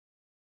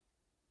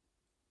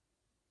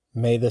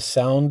May the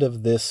sound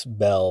of this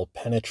bell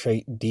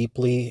penetrate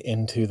deeply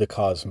into the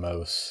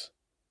cosmos.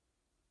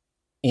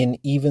 In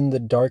even the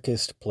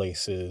darkest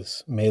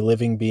places, may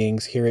living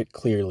beings hear it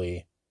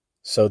clearly,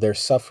 so their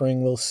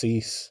suffering will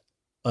cease,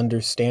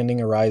 understanding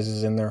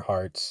arises in their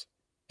hearts,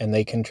 and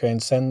they can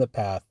transcend the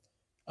path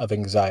of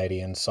anxiety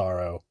and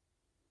sorrow.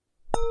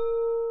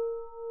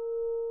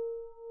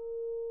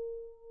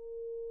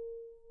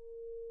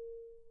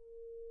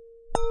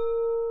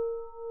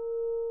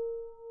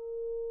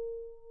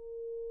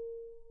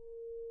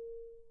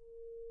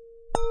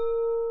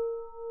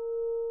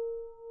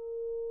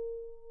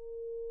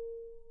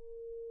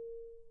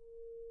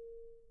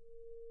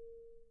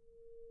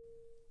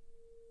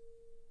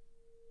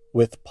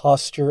 With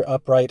posture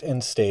upright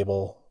and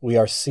stable, we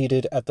are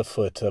seated at the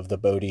foot of the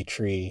Bodhi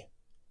tree.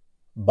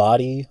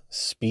 Body,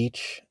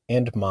 speech,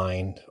 and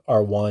mind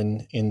are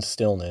one in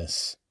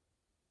stillness.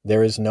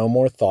 There is no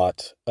more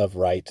thought of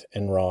right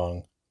and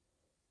wrong.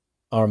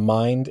 Our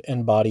mind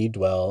and body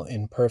dwell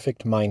in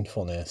perfect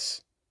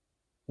mindfulness.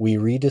 We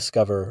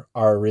rediscover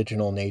our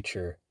original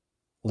nature,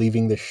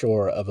 leaving the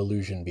shore of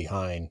illusion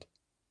behind.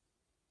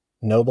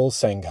 Noble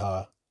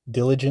Sangha,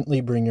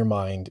 diligently bring your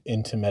mind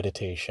into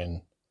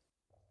meditation.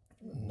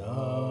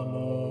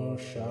 Namo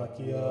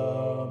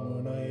Shakya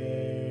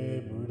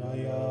Munaye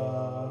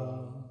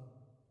Buddhaya.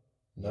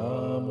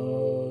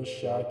 Namo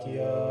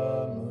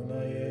Shakya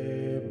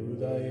Munaye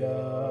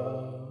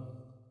Buddhaya.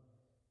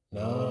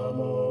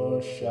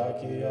 Namo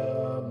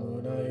Shakya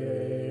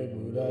Munaye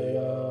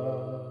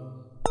Buddhaya.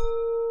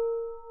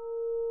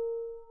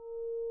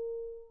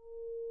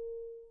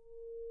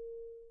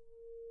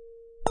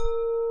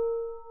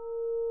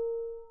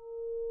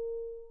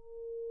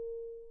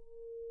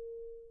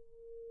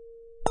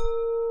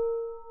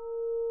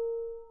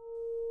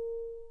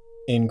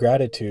 In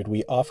gratitude,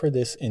 we offer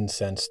this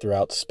incense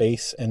throughout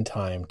space and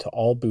time to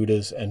all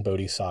Buddhas and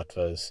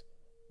Bodhisattvas.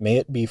 May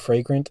it be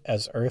fragrant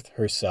as earth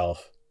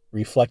herself,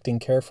 reflecting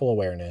careful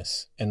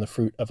awareness and the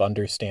fruit of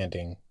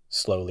understanding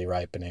slowly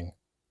ripening.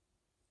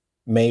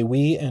 May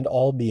we and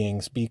all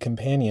beings be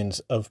companions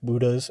of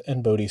Buddhas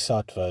and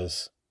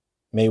Bodhisattvas.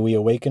 May we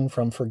awaken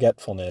from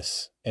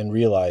forgetfulness and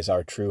realize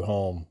our true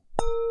home.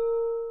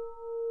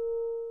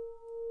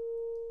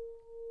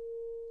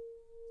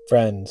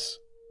 Friends,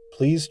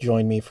 please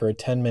join me for a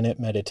 10-minute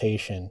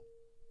meditation.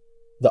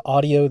 The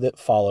audio that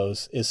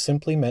follows is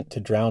simply meant to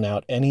drown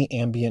out any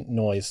ambient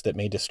noise that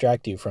may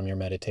distract you from your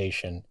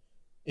meditation.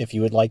 If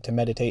you would like to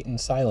meditate in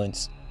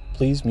silence,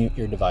 please mute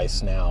your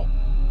device now.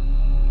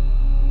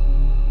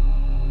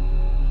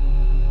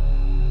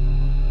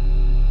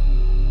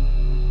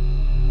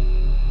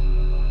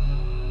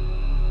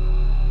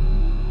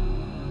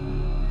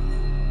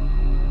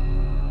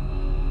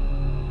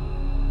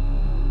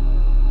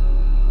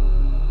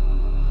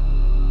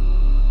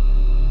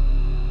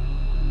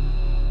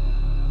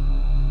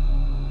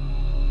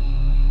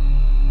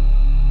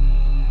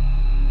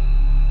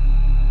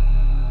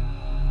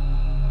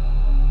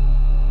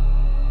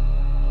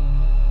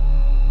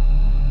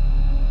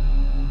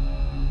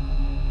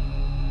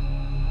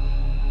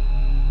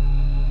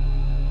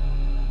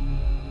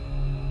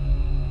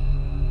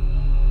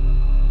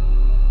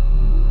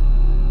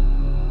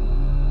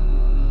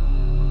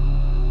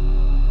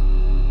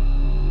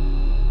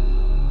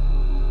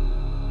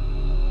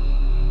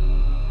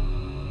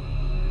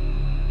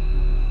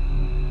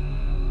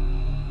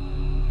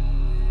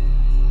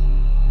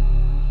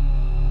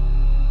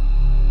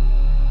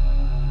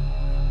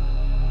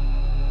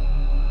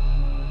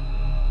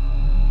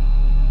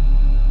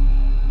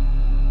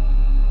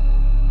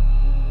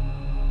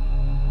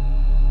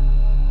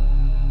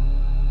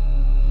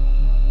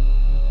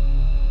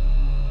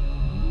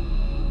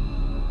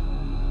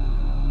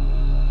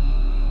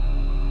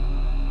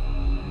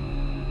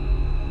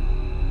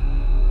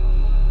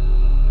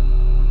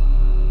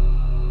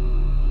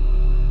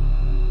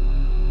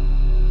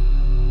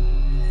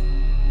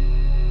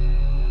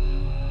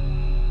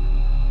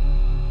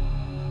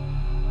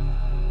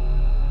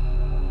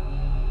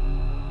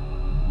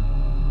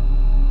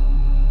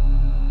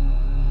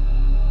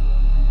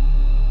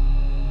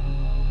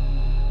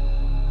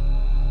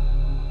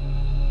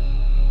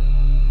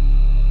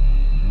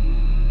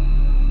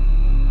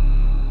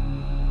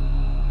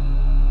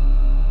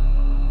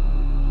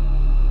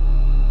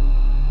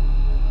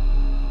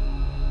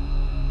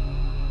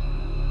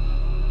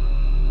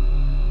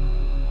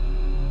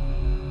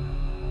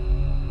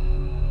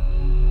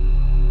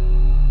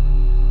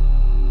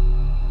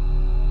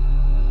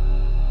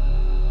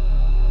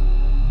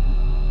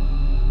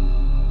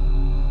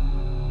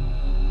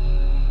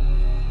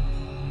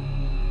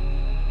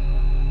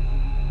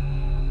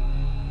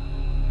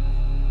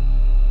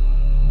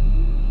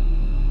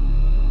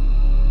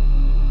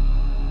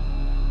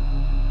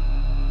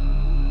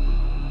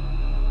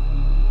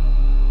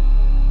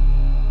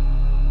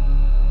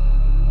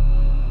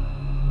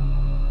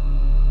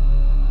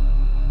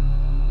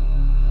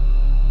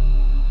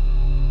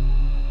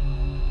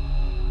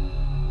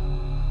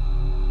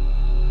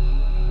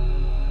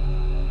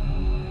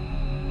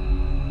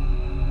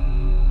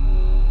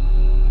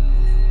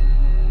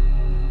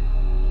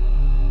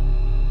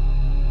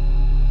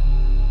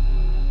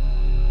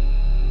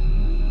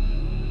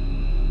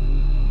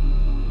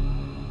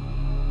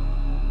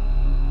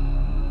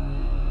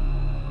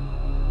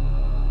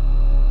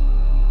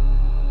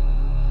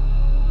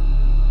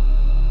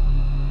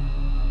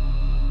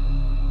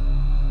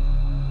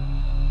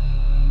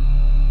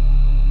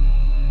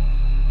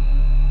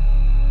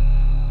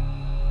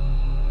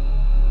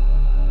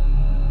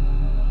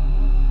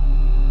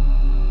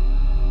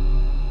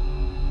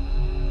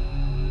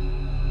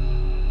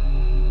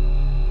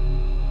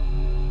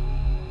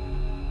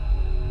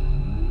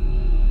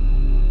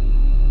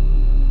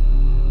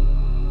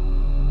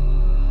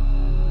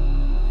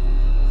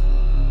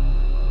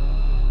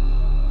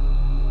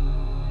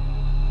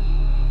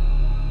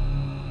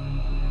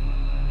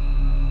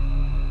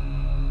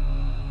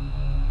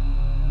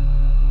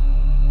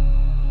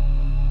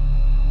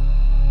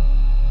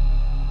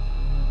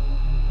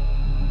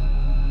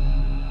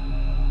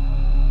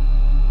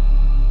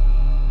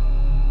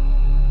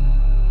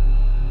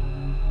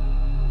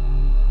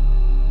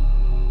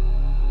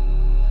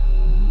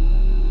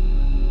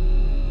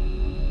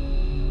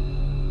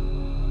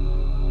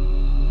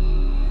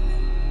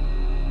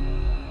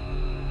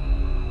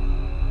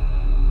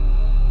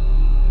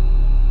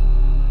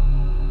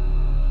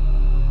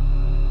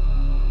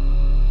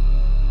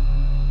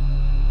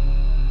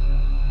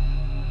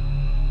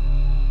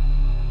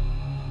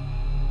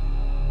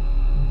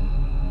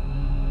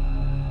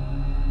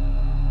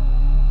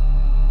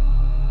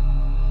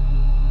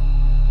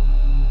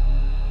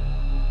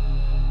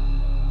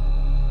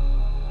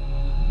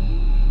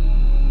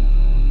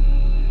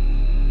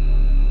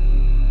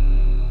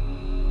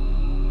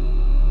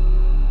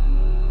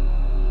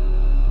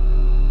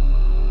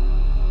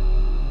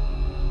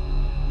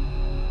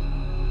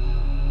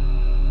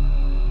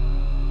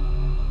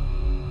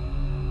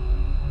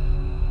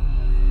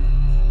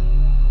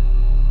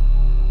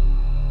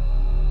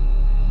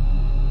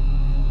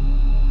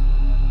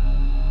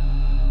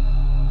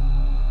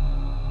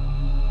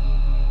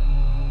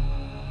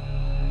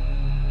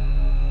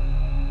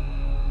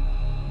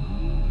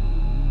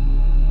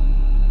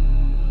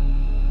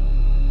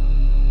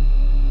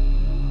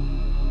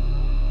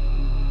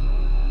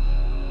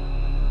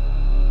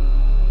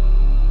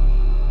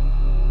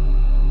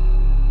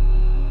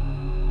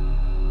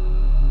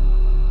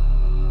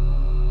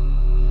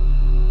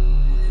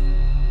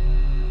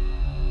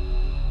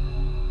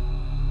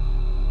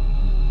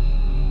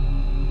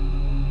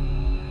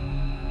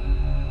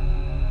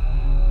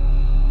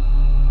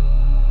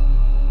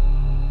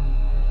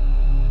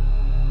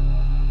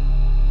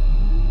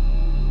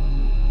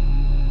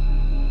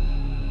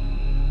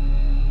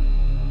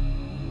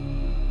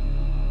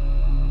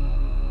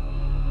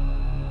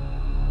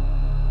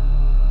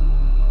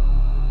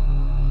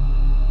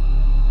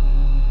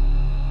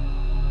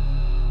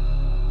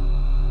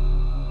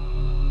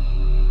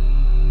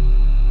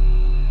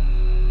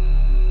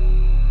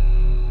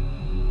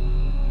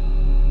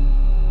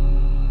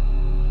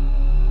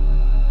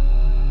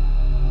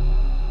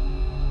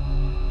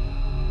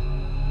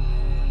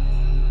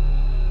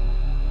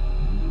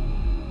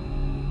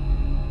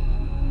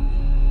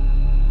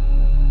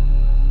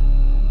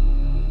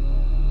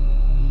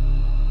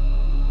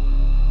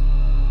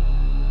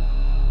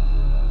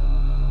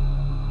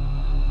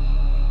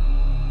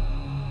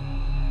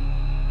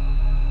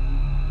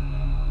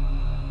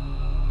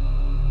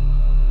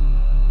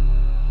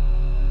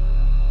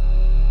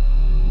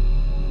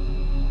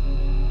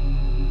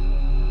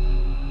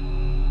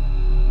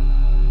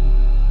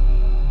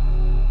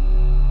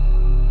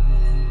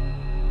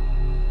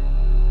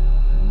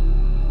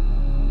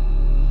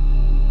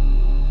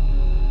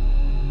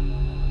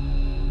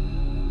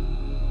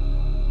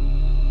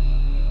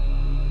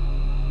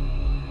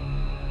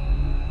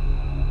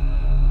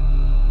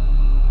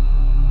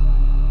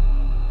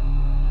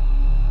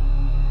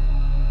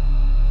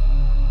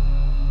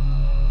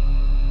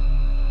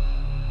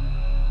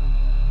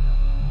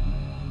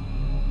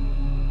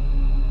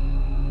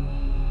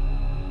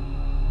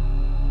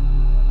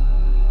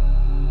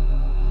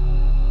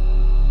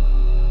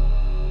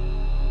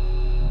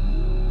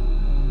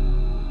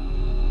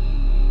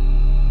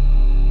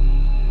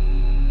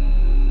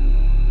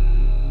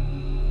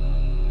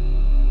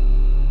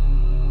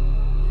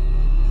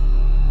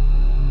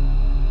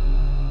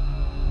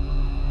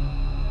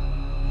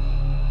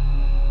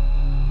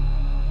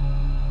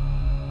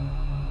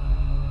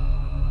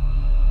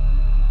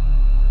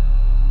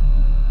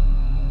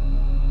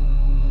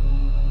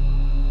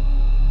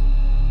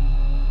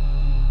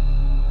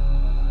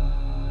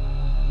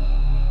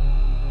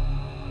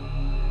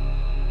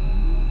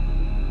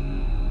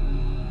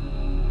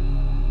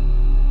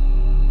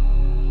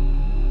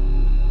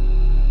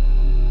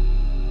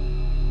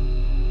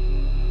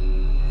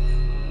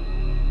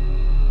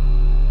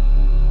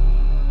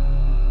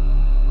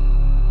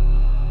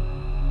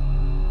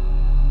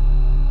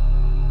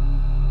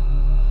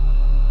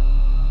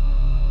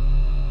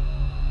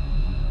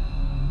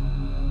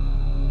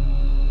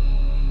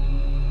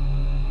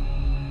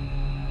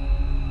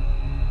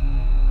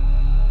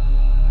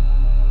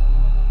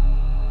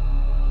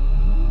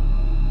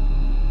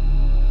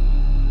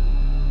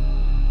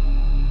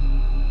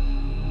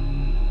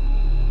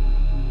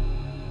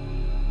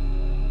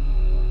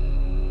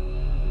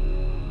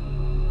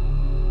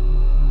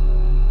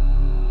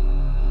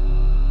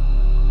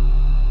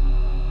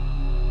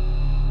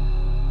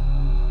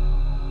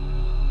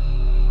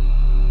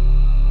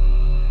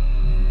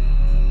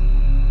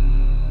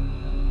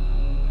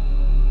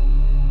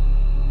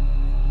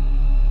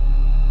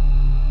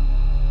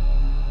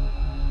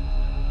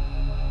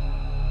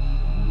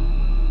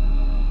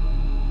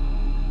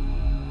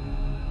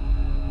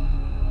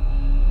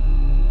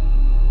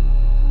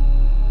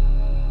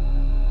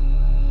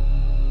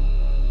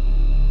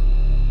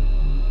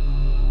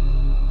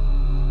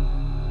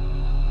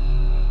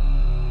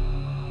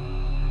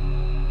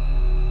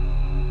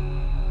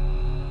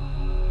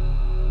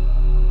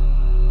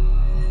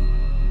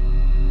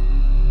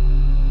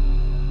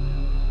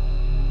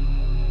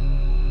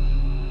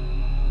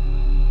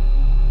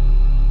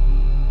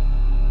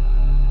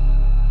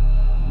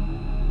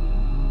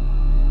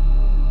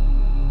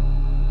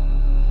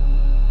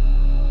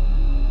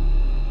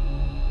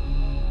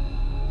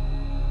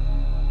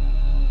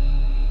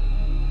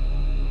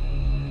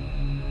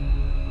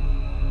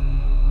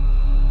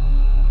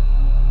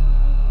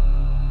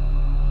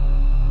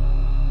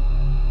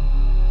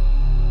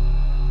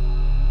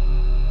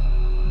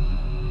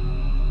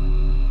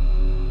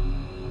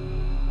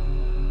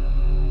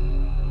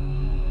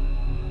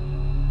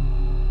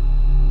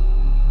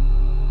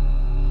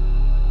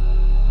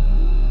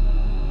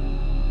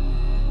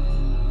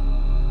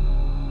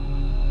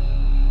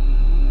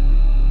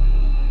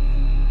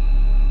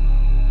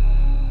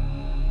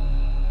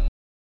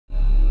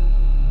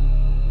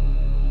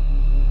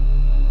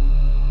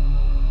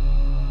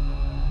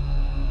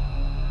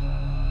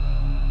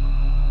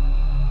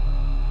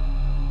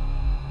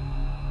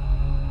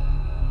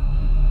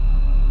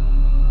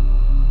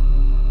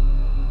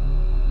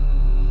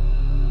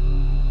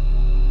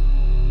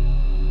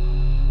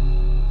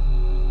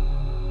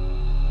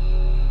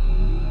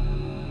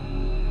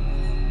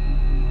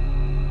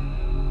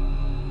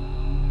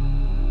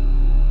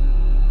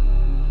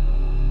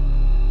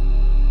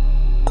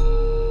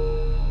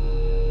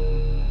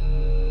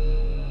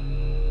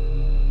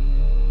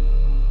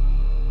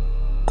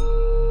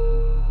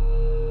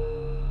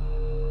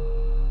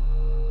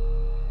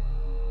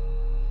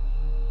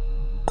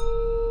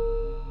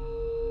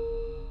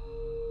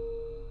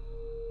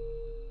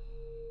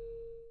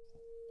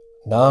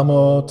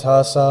 Namo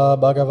tassa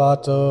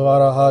bhagavato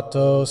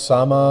arahato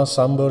sama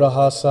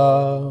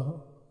sambuddhassa.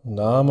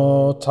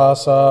 Namo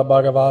tassa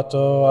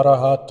bhagavato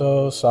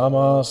arahato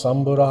sama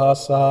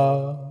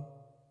sambuddhassa.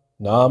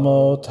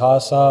 Namo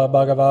tassa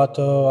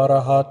bhagavato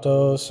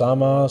arahato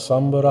sama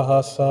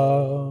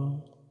sambuddhassa.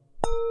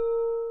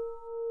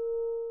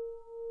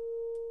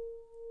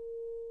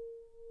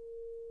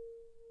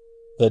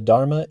 The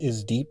Dharma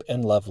is deep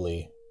and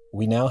lovely.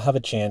 We now have a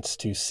chance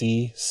to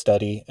see,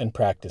 study, and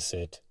practice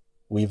it.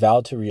 We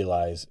vow to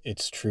realize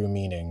its true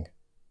meaning.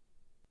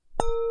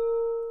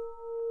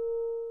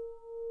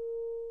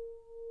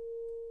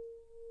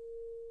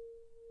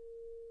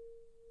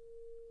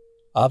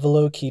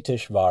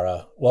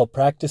 Avalokiteshvara, while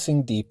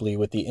practicing deeply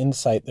with the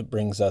insight that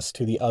brings us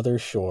to the other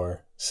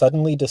shore,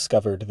 suddenly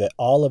discovered that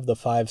all of the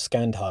five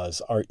skandhas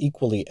are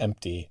equally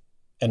empty,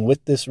 and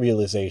with this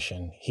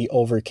realization, he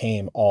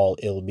overcame all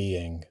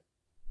ill-being.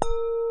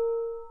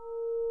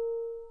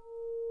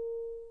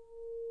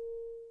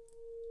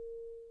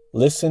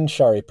 Listen,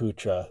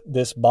 Shariputra,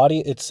 this body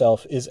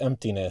itself is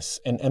emptiness,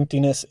 and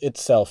emptiness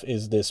itself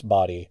is this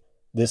body.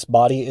 This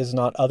body is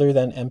not other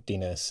than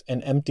emptiness,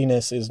 and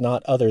emptiness is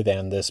not other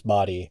than this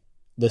body.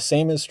 The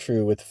same is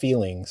true with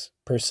feelings,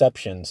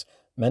 perceptions,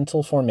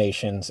 mental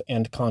formations,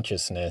 and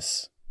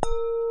consciousness.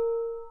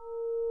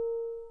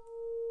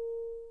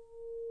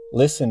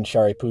 Listen,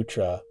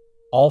 Shariputra,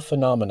 all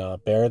phenomena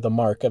bear the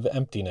mark of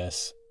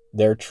emptiness.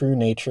 Their true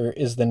nature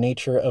is the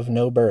nature of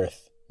no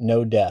birth,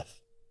 no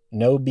death,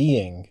 no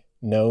being,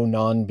 no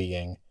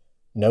non-being,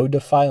 no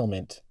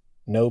defilement,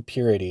 no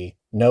purity,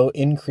 no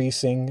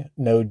increasing,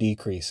 no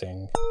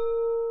decreasing.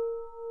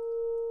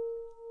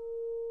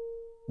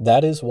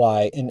 That is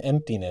why in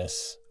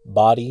emptiness,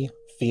 body,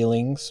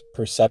 feelings,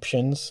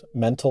 perceptions,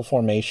 mental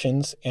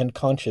formations, and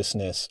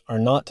consciousness are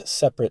not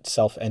separate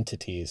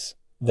self-entities.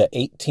 The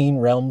 18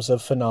 realms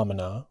of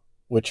phenomena,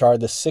 which are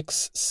the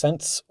 6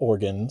 sense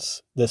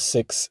organs, the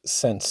 6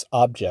 sense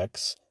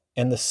objects,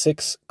 and the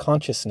 6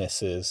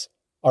 consciousnesses,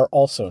 are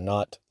also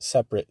not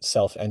separate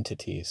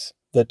self-entities.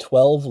 The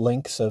 12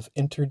 links of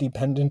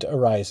interdependent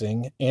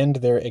arising and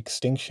their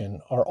extinction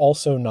are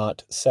also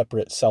not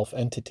separate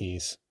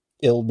self-entities.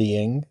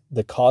 Ill-being,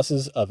 the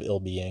causes of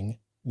ill-being,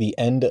 the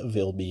end of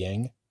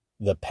ill-being,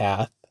 the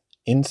path,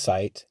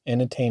 insight,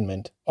 and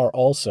attainment are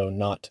also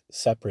not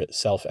separate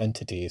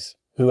self-entities.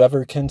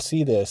 Whoever can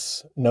see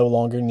this no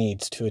longer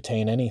needs to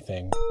attain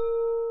anything.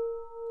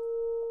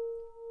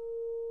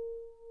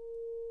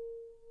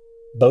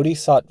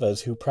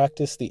 Bodhisattvas who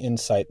practice the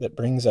insight that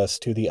brings us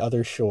to the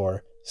other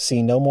shore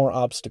see no more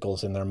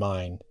obstacles in their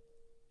mind,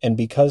 and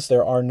because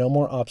there are no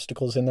more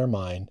obstacles in their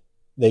mind,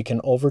 they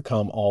can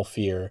overcome all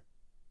fear,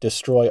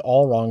 destroy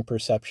all wrong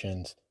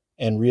perceptions,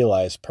 and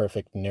realize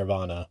perfect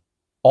nirvana.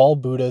 All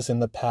Buddhas in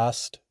the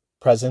past,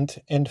 present,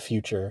 and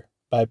future,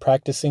 by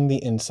practicing the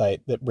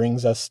insight that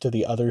brings us to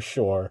the other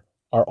shore,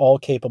 are all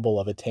capable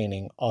of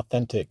attaining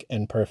authentic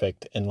and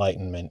perfect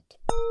enlightenment.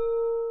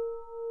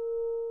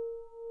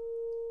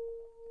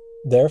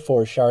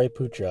 Therefore,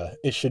 Shariputra,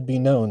 it should be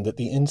known that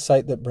the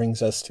insight that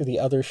brings us to the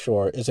other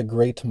shore is a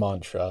great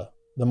mantra,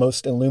 the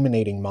most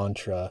illuminating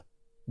mantra,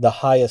 the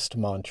highest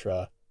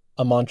mantra,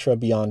 a mantra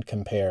beyond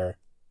compare,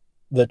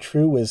 the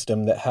true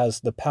wisdom that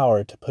has the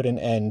power to put an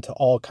end to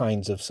all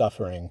kinds of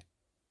suffering.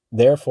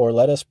 Therefore,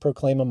 let us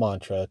proclaim a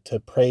mantra to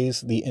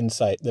praise the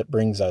insight that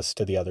brings us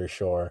to the other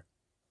shore.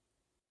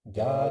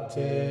 Gate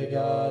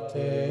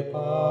gate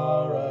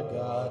para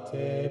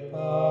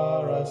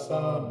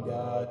sam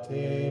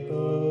gate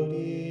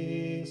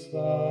buddhi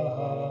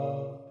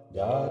svaha.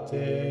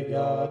 Gate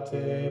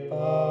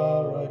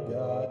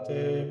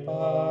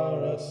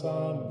para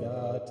sam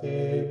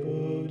gate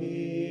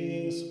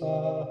buddhi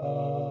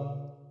svaha.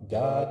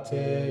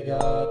 Gate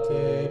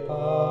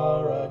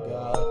para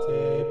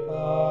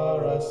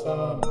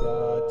sam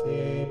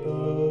gate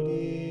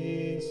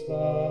buddhi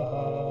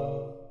svaha.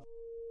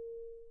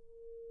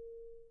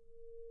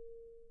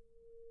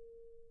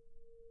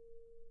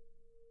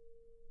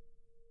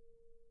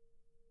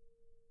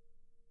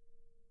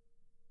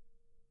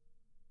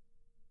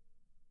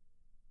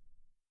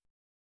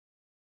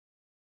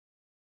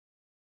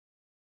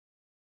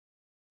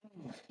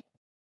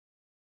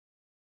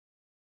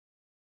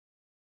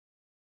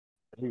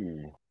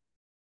 Hey,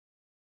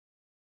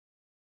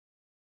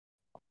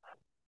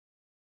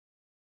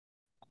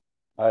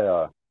 I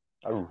uh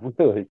I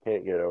really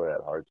can't get over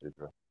that heart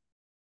syndrome.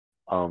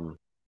 Um,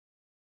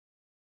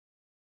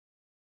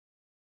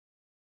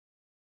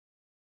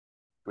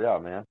 yeah,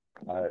 man.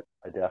 I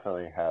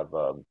definitely have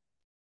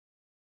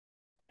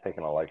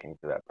taken a liking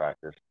to that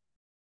practice,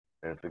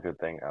 and it's a good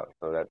thing.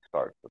 So that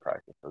starts the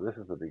practice. So this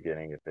is the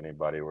beginning. If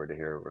anybody were to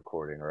hear a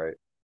recording, right?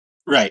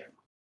 Right.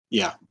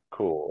 Yeah.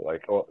 Cool.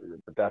 Like, oh,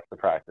 but that's the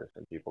practice,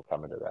 and people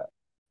come into that.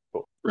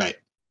 Cool. Right.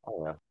 I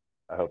don't know.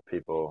 I hope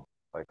people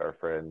like our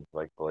friends,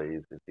 like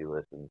Blaze, if he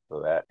listens,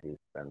 so that he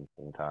spends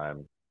some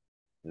time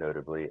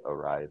notably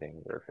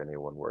arriving, or if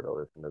anyone were to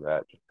listen to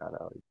that, just kind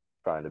of like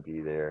trying to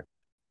be there.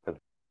 Because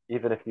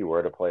even if you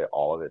were to play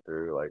all of it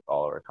through, like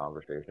all of our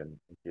conversation,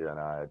 you and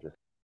I just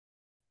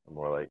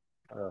more like,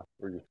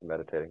 we're used to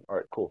meditating. All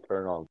right, cool.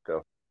 Turn it on. Let's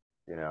go.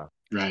 You know,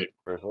 Right.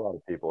 whereas a lot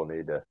of people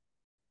need to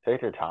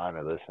take their time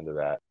and listen to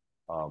that.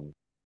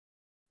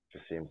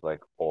 Just seems like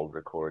old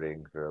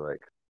recordings or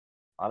like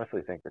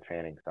honestly think the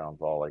chanting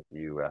sounds all like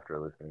you after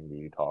listening to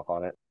you talk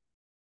on it.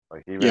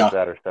 Like even if Yeah.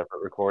 that are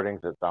separate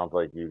recordings, it sounds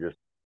like you just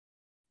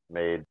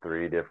made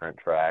 3 different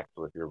tracks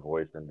with your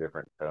voice in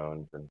different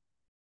tones and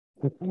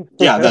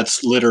Yeah,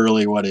 that's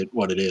literally what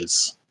it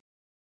is.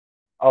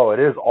 Oh, it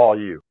is all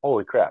you.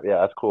 Holy crap. Yeah,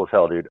 that's cool as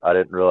hell, dude. I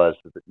didn't realize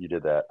that you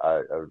did that.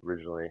 I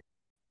originally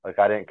like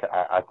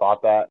I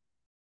thought that,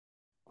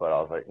 but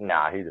I was like,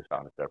 nah, he just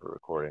found a separate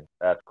recording.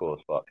 That's cool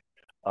as fuck.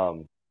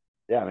 Um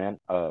yeah, man.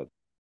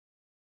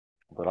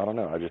 But I don't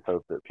know. I just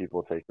hope that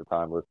people take the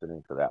time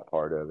listening to that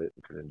part of it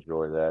and can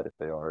enjoy that if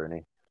they are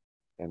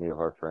any of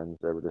our friends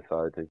ever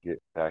decide to get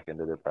back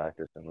into their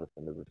practice and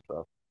listen to this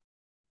stuff.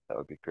 That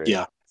would be great.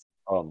 Yeah.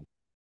 Um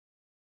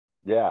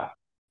yeah.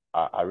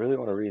 I really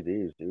want to read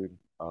these, dude.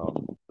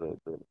 The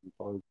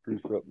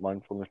Precept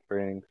mindfulness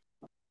trainings,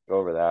 go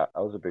over that.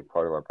 That was a big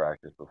part of our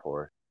practice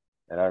before.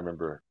 And I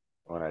remember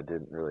when I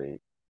didn't really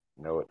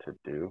know what to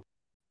do.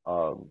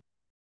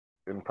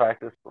 In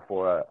practice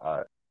before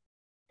I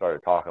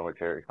started talking with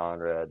Terry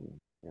Conrad and,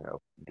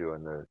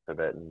 doing the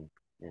Tibetan,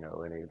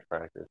 lineage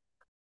practice,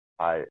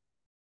 I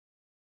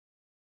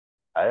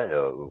I didn't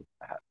know.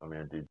 I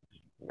mean, did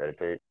you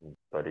meditate and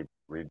study,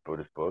 read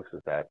Buddhist books?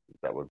 Is that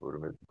what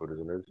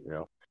Buddhism is?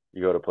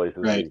 You go to places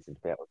where Right. you can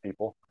stand with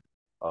people.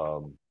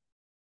 Um,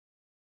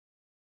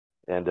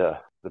 and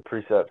the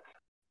precepts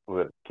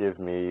would give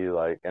me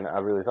like, and I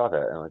really thought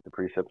that, and like the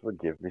precepts would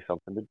give me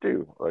something to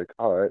do. Like,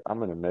 all right, I'm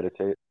gonna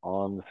meditate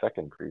on the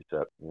second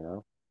precept.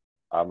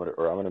 I'm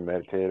gonna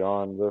meditate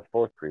on the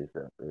fourth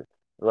precept.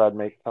 Or I'd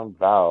make some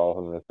vow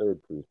on the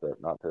third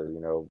precept not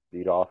to,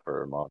 beat off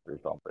for a month or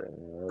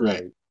something.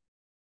 Right.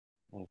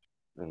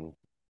 And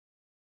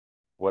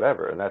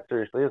whatever. And that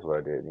seriously is what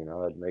I did.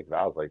 I'd make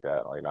vows like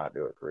that, like not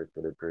do it for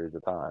extended periods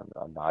of time.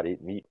 I'd not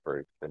eat meat for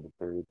extended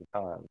periods of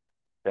time,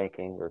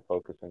 thinking or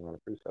focusing on a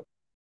precept.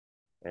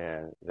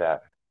 And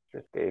that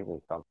just gave me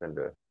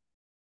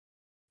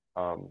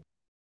um,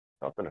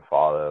 something to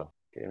follow,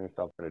 gave me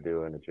something to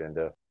do, an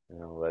agenda,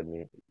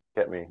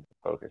 kept me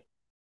focused.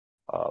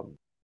 Um,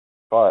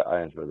 but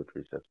I enjoy the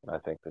precepts, and I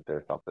think that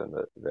there's something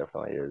that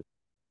definitely is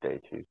day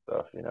 2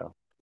 stuff.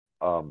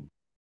 Um,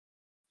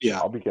 Yeah.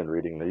 I'll begin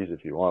reading these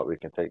if you want. We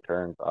can take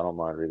turns. I don't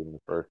mind reading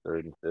the first,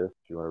 third, and fifth.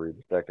 If you want to read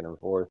the second and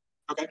fourth,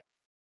 Okay.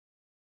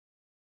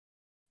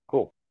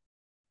 cool.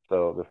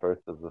 So the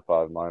first of the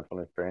 5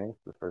 mindfulness trainings,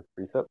 the first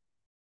precept.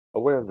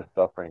 Aware of the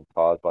suffering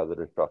caused by the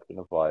destruction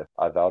of life,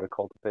 I vow to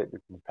cultivate the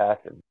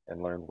compassion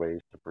and learn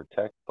ways to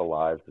protect the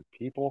lives of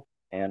people,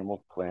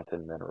 animals, plants,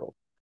 and minerals.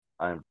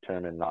 I am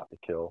determined not to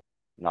kill,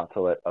 not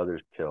to let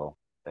others kill,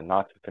 and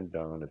not to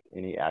condone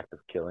any act of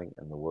killing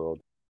in the world,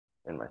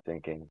 in my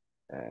thinking,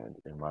 and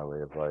in my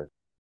way of life.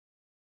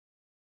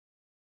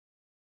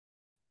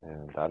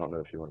 And I don't know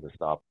if you wanted to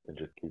stop and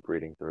just keep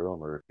reading through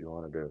them, or if you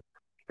wanted to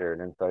share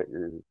an insight,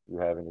 or you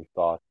have any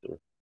thoughts or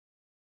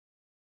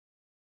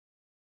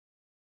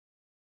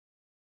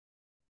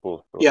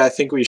cool story. Yeah, I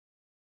think we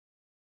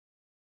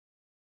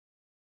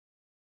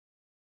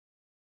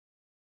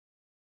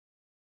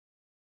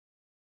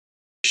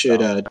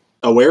should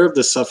aware of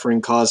the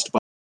suffering caused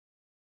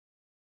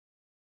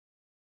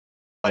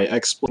by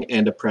exploitation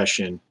and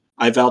oppression.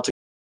 I vow to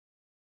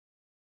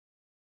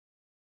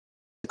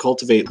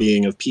cultivate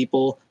being of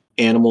people,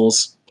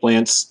 animals,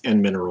 plants,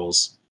 and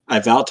minerals. I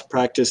vow to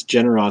practice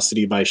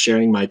generosity by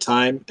sharing my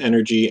time,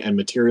 energy, and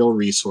material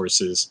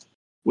resources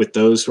with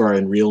those who are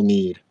in real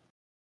need.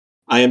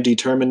 I am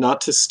determined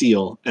not to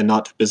steal and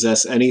not to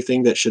possess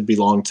anything that should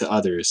belong to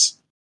others.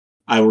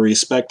 I will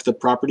respect the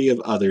property of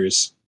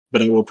others,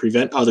 but I will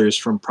prevent others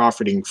from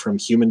profiting from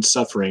human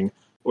suffering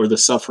or the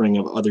suffering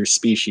of other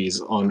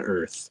species on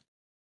Earth.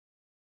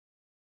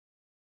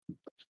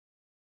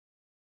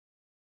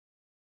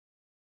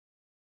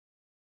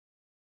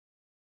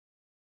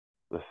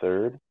 The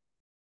third,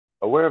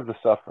 aware of the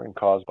suffering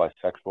caused by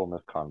sexual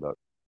misconduct.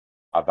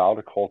 I vow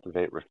to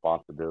cultivate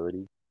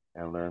responsibility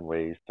and learn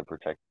ways to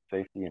protect the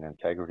safety and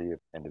integrity of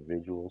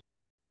individuals,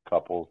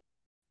 couples,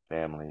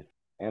 families,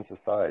 and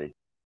society.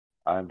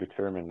 I am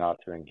determined not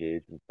to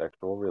engage in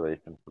sexual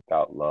relations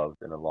without love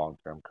and a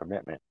long-term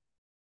commitment.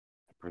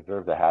 To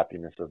preserve the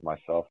happiness of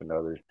myself and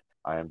others,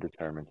 I am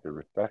determined to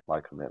respect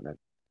my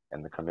commitments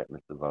and the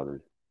commitments of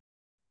others.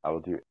 I will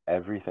do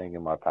everything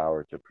in my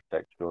power to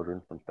protect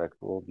children from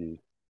sexual abuse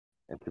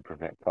and to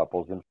prevent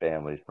couples and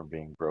families from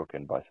being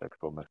broken by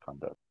sexual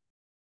misconduct.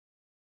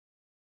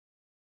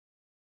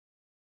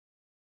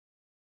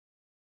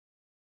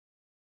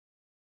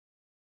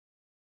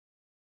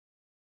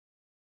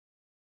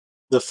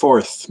 The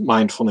fourth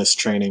mindfulness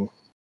training.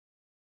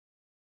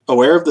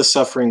 Aware of the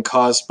suffering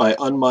caused by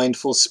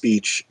unmindful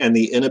speech and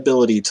the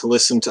inability to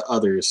listen to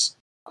others,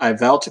 I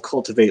vow to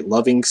cultivate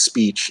loving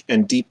speech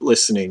and deep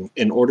listening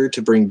in order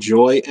to bring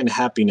joy and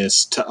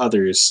happiness to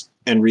others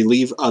and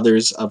relieve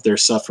others of their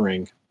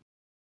suffering.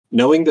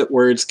 Knowing that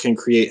words can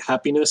create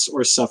happiness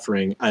or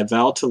suffering, I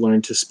vow to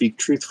learn to speak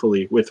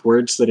truthfully with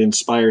words that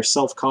inspire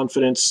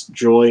self-confidence,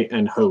 joy,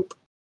 and hope.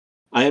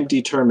 I am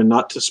determined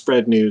not to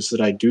spread news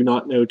that I do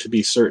not know to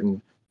be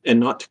certain, and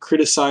not to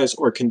criticize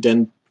or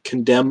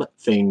condemn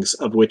things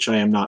of which I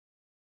am not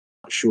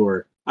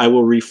sure. I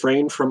will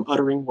refrain from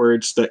uttering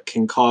words that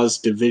can cause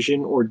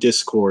division or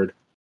discord,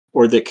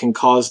 or that can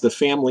cause the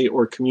family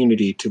or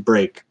community to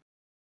break.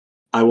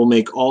 I will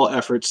make all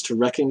efforts to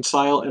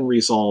reconcile and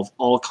resolve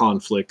all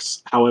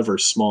conflicts, however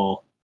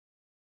small.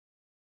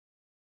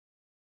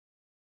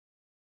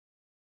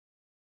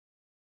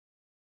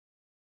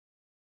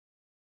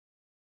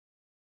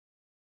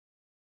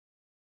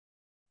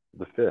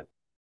 The fifth,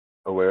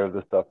 aware of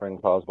the suffering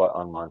caused by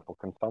unmindful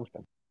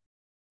consumption.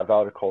 I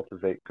vow to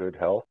cultivate good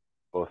health,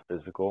 both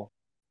physical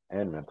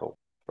and mental,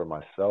 for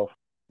myself,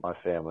 my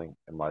family,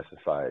 and my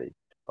society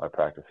by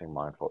practicing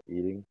mindful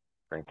eating,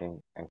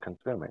 drinking, and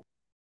consuming.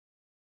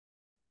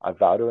 I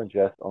vow to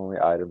ingest only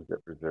items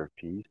that preserve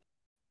peace,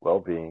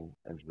 well-being,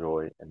 and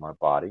joy in my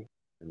body,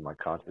 in my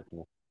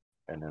consciousness,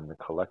 and in the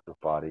collective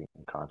body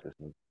and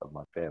consciousness of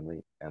my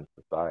family and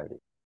society.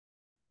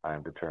 I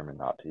am determined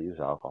not to use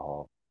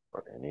alcohol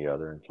or any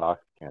other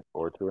intoxicant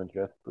or to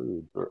ingest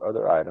foods or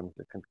other items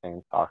that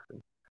contain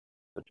toxins,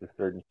 such as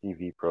certain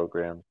TV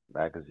programs,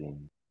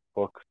 magazines,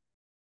 books,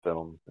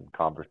 films, and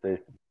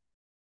conversations.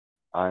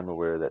 I am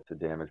aware that to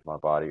damage my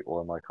body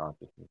or my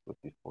consciousness with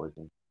these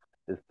poisons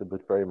is to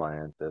betray my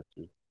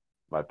ancestors,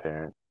 my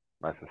parents,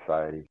 my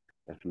society,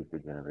 and future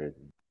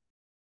generations.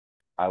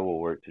 I will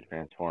work to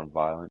transform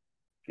violence,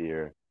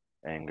 fear,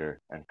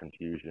 anger, and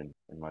confusion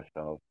in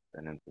myself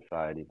and in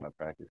society by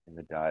practicing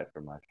a diet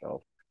for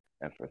myself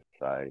and for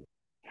society.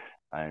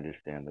 I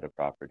understand that a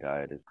proper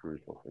diet is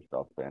crucial for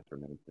self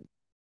transformation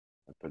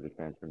and for the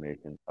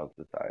transformation of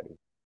society.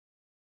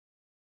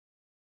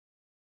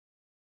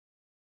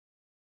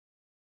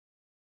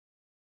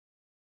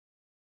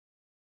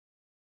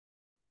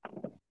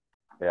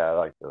 Yeah, I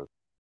like those.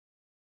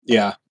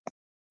 Yeah,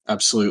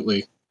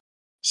 absolutely.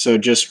 So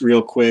just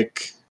real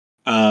quick,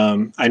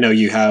 I know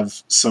you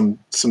have some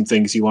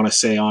things you want to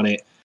say on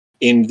it.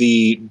 In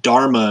the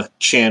Dharma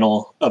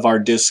channel of our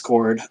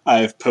Discord,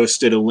 I've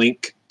posted a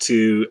link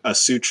to a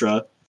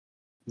sutra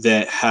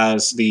that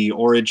has the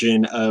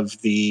origin of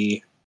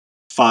the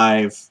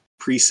 5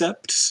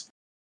 precepts.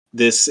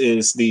 This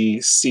is the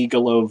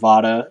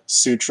Sigalovada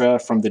Sutra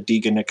from the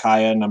Digha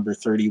Nikaya, number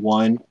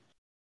 31,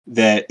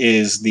 that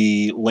is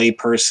the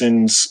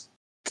layperson's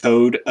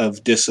code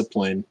of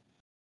discipline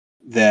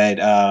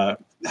that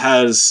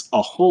has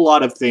a whole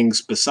lot of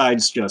things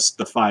besides just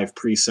the 5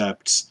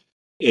 precepts.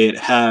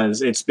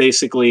 It's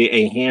basically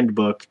a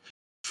handbook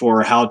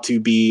for how to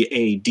be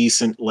a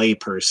decent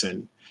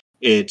layperson.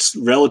 It's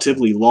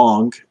relatively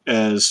long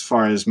as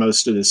far as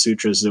most of the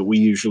sutras that we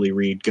usually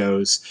read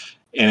goes,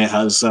 and it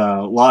has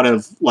a lot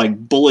of like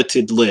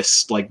bulleted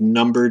lists, like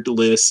numbered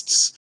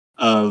lists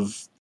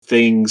of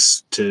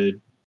things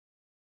to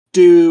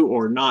do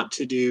or not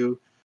to do,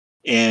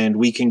 and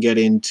we can get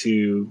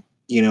into,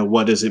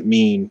 what does it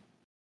mean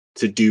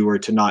to do or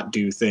to not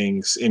do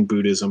things in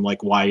Buddhism,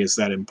 like why is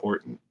that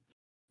important.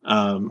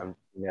 I've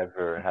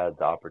never had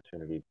the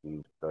opportunity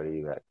to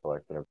study that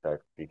collection of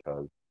texts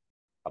because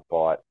I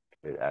bought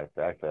it.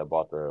 Actually, I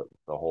bought the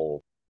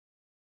whole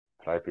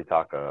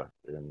Tripitaka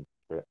in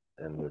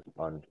this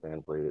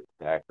untranslated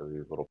stack of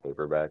these little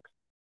paperbacks,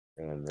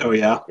 and Oh there's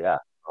yeah.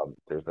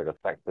 there's like a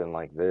section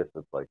like this.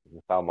 It's like this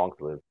is how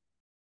monks live,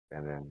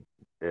 and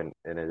then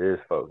and it is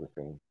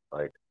focusing.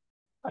 Like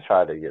I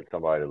tried to get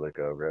somebody to look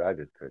over it, I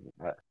just couldn't.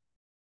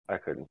 I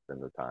couldn't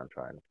spend the time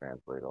trying to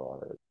translate all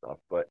of that stuff.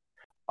 But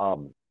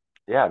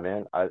yeah,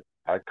 man, I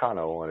kind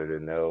of wanted to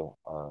know.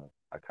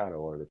 I kind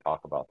of wanted to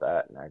talk about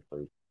that and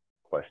actually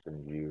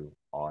question you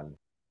on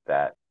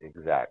that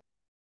exact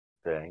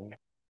thing.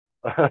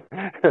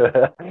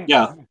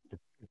 Yeah,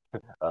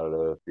 I don't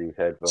know if these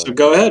so headphones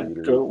go allow ahead, you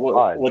to go. read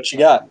mine. What you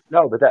got?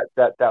 No, but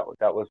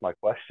that was my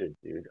question,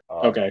 dude.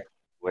 Okay.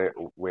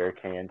 Where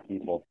can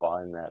people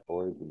find that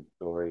origin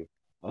story?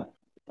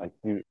 Like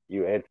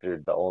you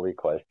answered the only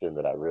question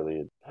that I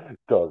really had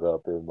dug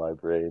up in my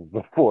brain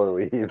before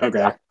we even Okay.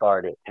 got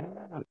started.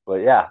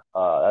 But yeah,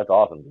 that's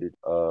awesome, dude.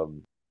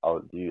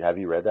 Have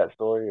you read that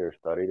story or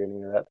studied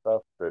any of that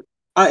stuff?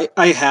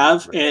 I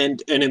have,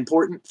 and an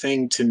important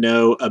thing to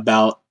know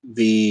about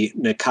the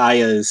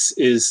Nikayas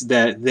is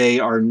that they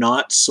are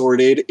not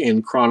sorted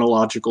in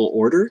chronological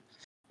order.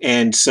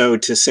 And so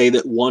to say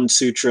that one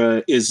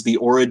sutra is the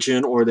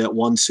origin or that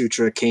one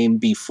sutra came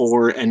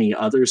before any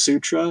other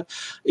sutra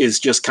is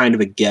just kind of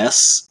a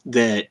guess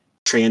that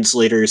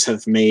translators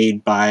have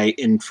made by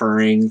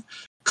inferring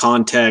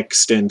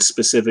context and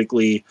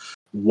specifically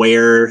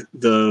where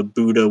the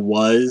Buddha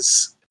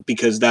was,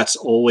 because that's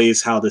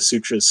always how the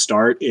sutras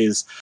start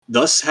is,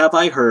 thus have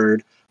I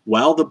heard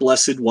while the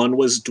Blessed One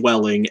was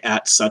dwelling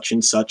at such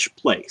and such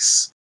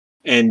place.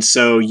 And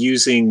so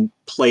using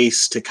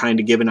place to kind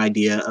of give an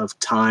idea of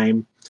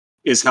time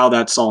is how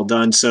that's all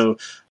done. So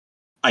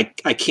I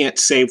can't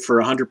say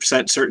for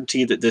 100%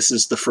 certainty that this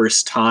is the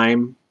first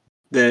time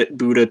that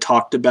Buddha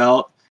talked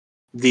about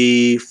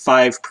the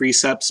 5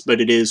 precepts,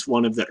 but it is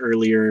one of the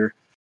earlier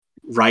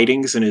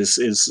writings and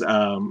is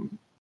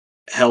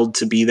held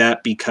to be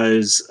that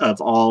because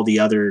of all the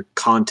other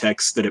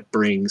context that it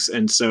brings.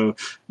 And so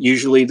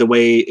usually the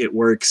way it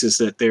works is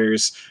that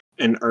there's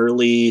an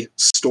early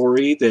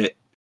story that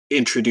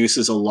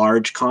introduces a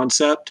large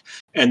concept,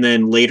 and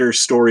then later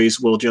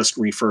stories will just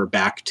refer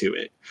back to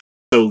it.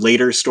 So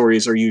later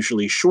stories are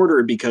usually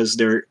shorter because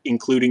they're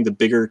including the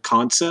bigger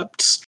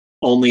concepts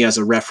only as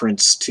a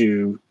reference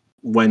to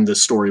when the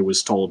story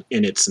was told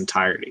in its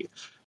entirety.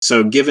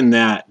 So given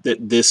that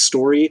this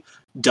story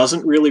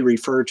doesn't really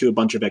refer to a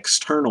bunch of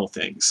external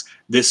things,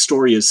 this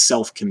story is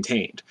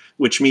self-contained,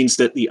 which means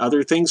that the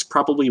other things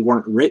probably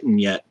weren't written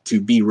yet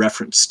to be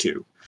referenced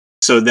to.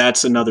 So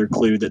that's another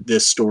clue that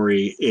this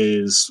story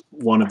is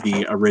one of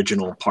the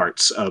original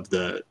parts of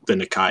the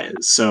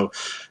Nikayas. So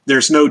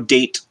there's no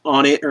date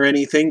on it or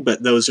anything,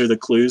 but those are the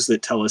clues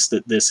that tell us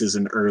that this is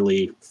an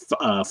early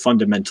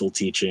fundamental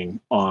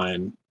teaching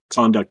on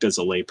conduct as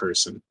a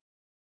layperson.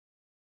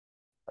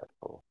 That's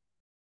cool.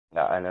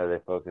 Now I know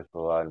they focus a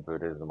lot in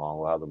Buddhism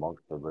on how the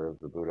monks would live.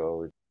 The Buddha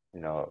always,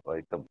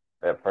 like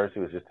at first he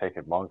was just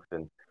taking monks,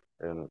 and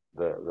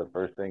the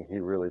first thing he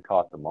really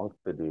taught the monks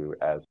to do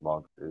as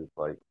monks is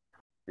like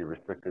he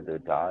restricted their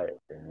diet,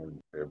 and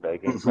their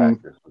begging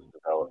practice was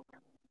developed,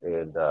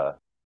 and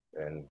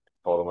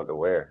told them what to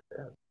wear.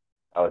 And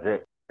that was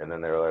it. And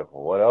then they were like,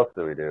 well, what else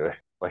do we do?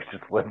 Like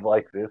just live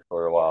like this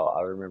for a while.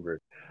 I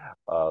remember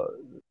uh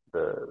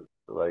the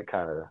like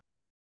kind of,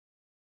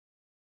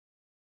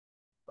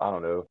 I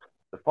don't know,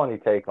 the funny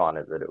take on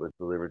it that it was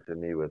delivered to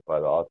me with by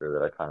the author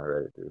that I kind of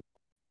read it to.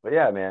 But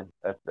yeah, man,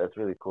 that's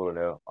really cool to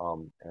know.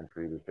 And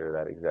for you to share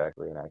that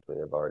exactly, and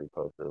actually I've already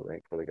posted a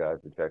link for the guys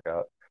to check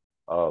out.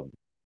 Um,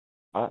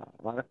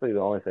 Honestly, the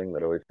only thing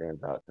that always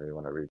stands out to me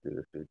when I read through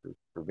the sutras,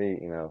 for me,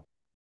 I've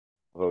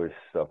always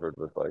suffered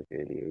with like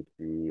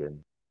ADHD and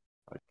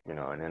like,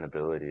 an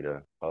inability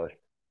to hush,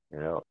 you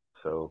know.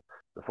 So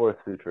the fourth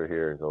sutra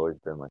here has always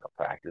been like a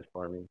practice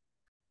for me.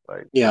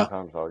 Like Yeah.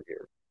 sometimes I'll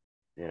get,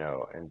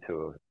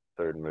 into a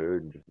certain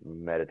mood and just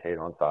meditate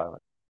on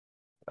silence.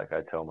 Like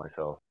I tell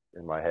myself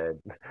in my head,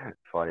 it's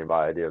funny,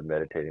 my idea of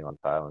meditating on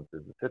silence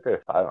is to sit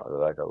there silently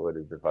like I would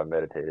as if I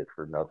meditated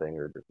for nothing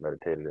or just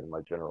meditated in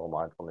my general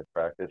mindfulness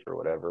practice or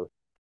whatever.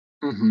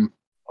 Mm-hmm.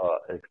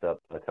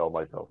 Except I tell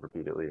myself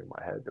repeatedly in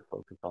my head to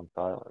focus on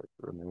silence,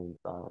 remain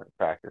silent,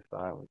 practice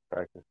silence,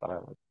 practice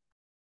silence.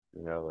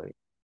 Like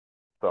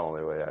the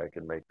only way I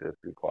can make this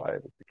be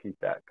quiet is to keep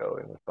that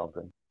going with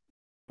something.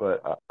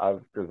 But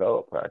I've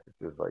developed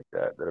practices like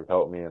that have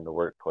helped me in the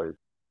workplace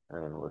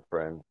and with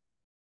friends.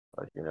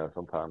 Like,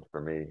 sometimes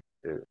for me,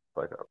 it's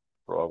like a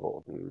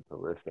struggle to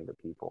listen to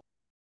people,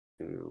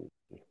 to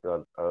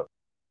shut up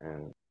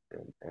and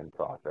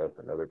process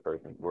another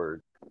person's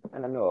words.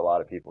 And I know a lot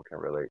of people can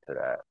relate to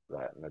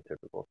that in a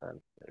typical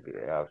sense. Maybe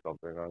they have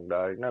something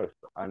undiagnosed.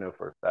 I know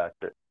for a fact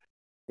that,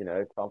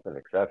 it's something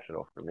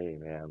exceptional for me,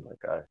 man.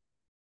 Like I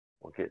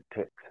will get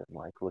ticks and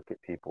like look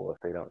at people if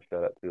they don't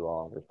shut up too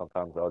long. Or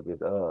sometimes I'll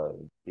just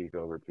and speak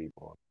over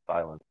people,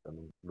 silence them,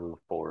 and move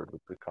forward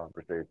with the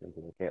conversations,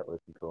 and you can't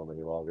listen to them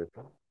any longer.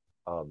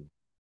 Um,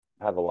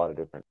 I have a lot of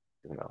different,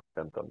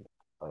 symptoms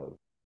of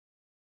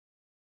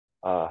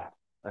uh,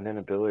 an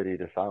inability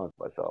to silence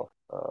myself,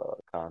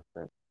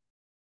 constant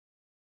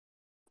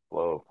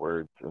flow of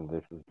words, and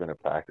this has been a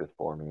practice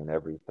for me in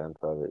every sense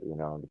of it.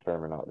 I'm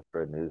determined not to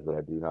spread news that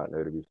I do not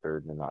know to be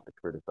certain, and not to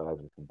criticize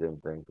and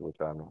condemn things which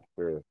I'm not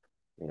sure.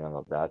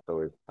 That's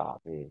always taught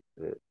me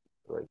that,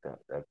 like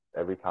that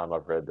every time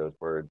I've read those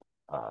words,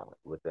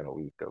 within a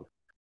week of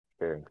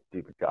sharing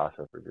stupid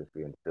gossip or just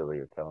being silly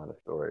or telling a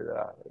story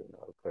that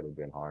could have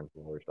been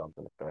harmful or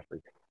something,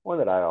 especially one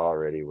that I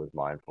already was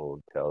mindful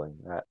of telling.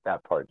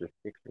 That part just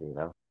kicks me.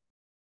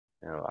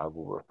 I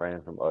will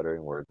refrain from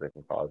uttering words that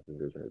can cause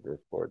division or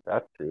discord.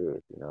 That's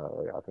serious.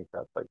 Like, I think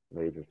that's like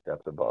major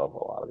steps above a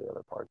lot of the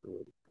other parts of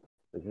it.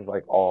 It's just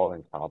like all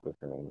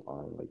encompassing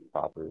on like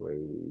proper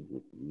ways,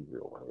 just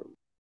easier ways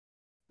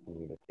to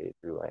communicate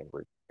through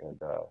language, and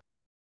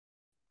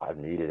I've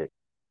needed it.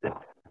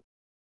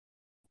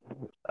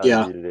 I've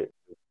Yeah. needed it.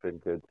 It's been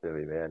good to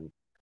me, man.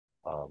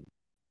 Um,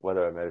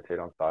 Whether I meditate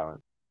on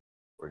silence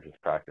or just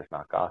practice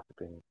not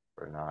gossiping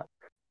or not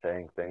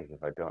saying things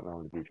if I don't know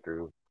them to be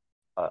true.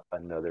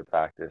 Another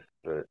practice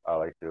that I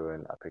like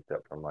doing, I picked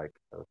up from like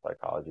a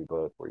psychology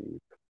book where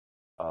you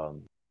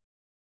um,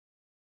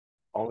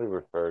 only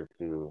refer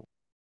to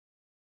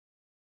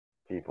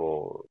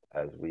people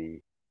as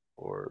we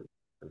or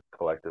as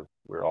collective.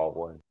 We're all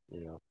one,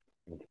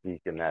 and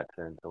speak in that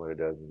sense. And what it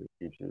does is it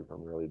keeps you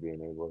from really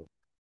being able,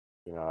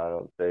 I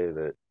don't say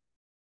that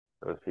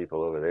those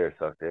people over there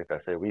suck dick. I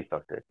say we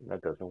suck dick, and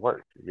that doesn't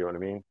work. You know what I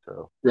mean?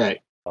 So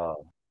Right. um,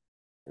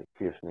 it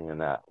keeps me in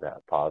that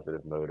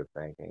positive mode of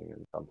thinking,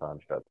 and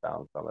sometimes shuts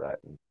down some of that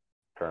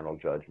internal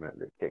judgment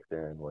that kicks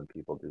in when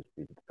people do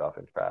stupid stuff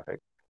in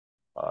traffic.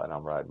 And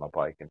I'm riding my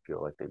bike and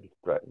feel like they just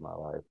threaten my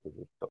life because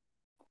it's so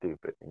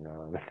stupid,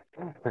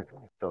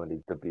 Someone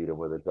needs to beat them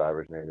with a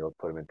driver's manual,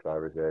 put them in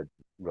driver's ed,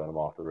 run them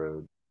off the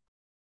road.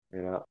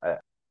 You know, I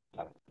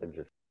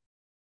just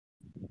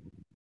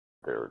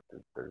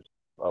there's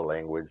a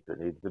language that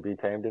needs to be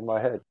tamed in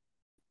my head.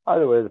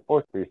 Either way, the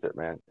fourth precept,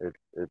 man,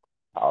 it's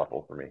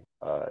powerful for me.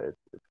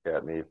 It's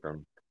kept me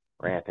from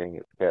ranting.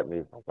 It's kept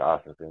me from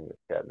gossiping.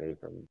 It's kept me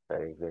from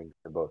saying things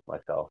to both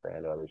myself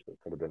and others that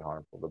could have been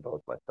harmful to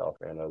both myself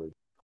and others.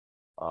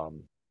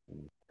 Um,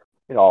 and,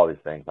 all these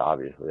things.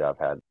 Obviously, I've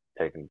had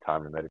taken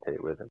time to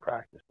meditate with and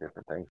practice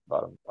different things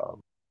about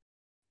them.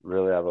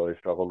 Really, I've always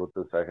struggled with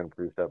the second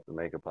precept to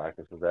make a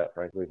practice of that.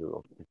 Frankly,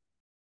 because it's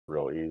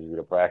real easy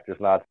to practice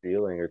not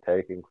stealing or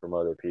taking from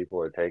other people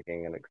or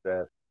taking in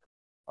excess.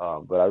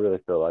 But I really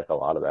feel like a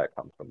lot of that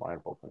comes from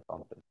mindful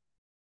consumption.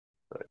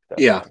 So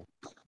it's Yeah, definitely,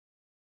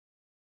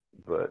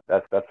 but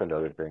that's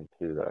another thing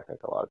too that I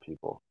think a lot of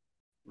people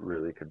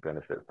really could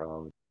benefit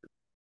from.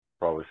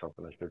 Probably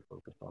something I should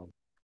focus on.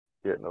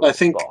 Getting a I little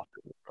think soft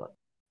in the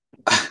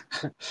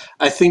front.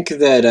 I think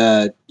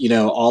that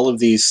all of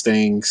these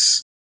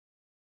things,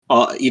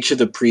 each of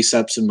the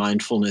precepts and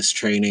mindfulness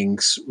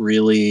trainings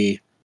really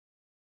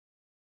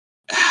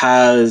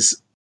has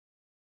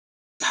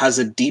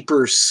a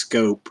deeper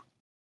scope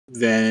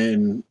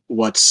than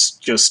what's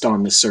just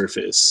on the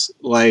surface.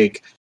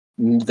 Like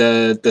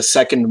the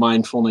second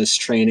mindfulness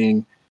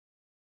training,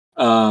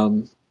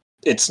 um,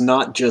 it's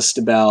not just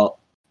about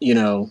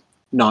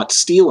not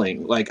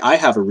stealing. Like I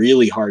have a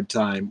really hard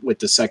time with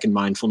the second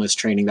mindfulness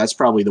training. That's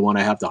probably the one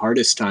I have the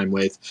hardest time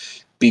with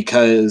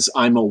because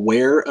I'm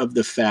aware of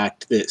the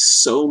fact that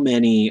so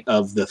many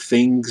of the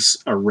things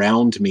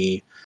around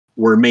me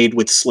were made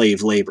with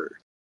slave labor.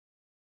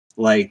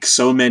 Like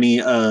so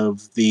many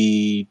of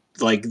the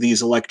like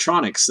these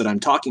electronics that I'm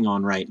talking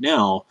on right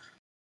now,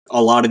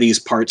 a lot of these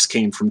parts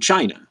came from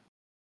China.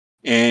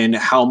 And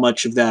how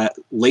much of that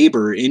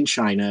labor in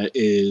China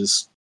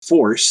is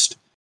forced,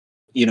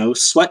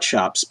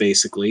 sweatshops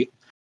basically.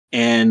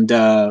 And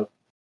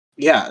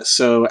yeah,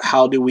 so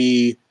how do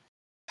we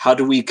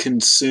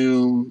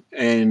consume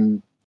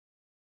and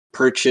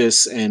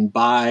purchase and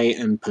buy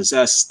and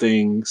possess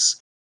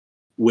things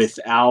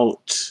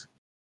without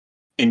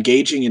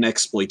engaging in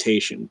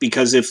exploitation?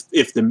 Because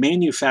if the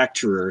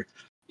manufacturer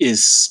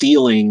is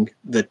stealing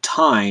the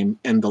time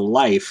and the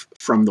life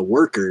from the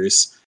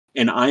workers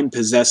and I'm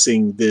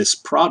possessing this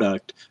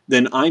product,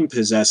 then I'm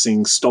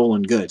possessing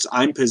stolen goods.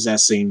 I'm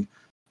possessing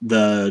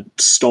the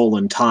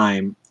stolen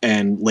time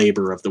and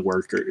labor of the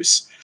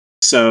workers.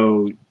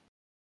 So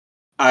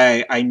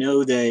I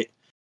know that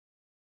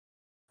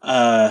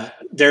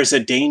there's a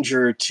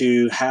danger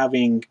to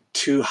having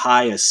too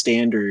high a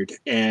standard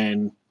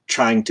and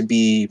trying to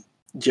be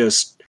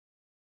just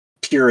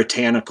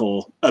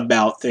puritanical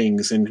about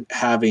things and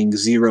having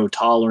zero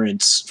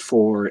tolerance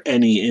for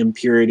any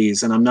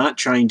impurities. And I'm not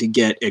trying to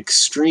get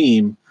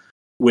extreme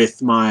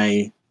with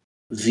my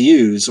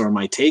views or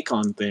my take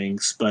on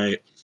things, but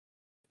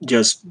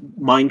just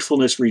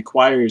mindfulness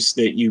requires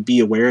that you be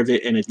aware of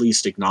it and at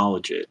least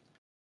acknowledge it.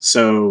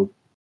 So,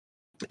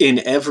 in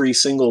every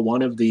single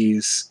one of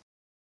these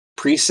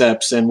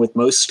precepts and with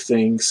most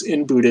things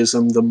in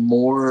Buddhism, the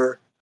more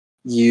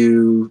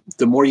you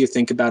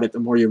think about it, the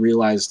more you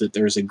realize that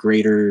there's a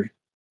greater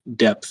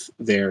depth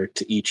there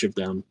to each of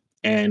them.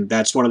 And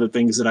that's one of the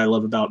things that I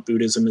love about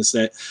Buddhism is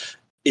that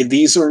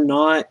these are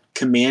not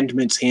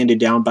commandments handed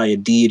down by a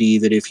deity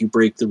that if you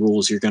break the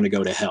rules, you're going to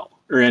go to hell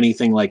or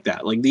anything like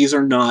that. Like these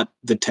are not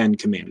the 10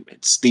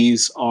 commandments.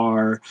 These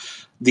are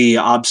the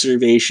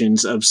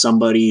observations of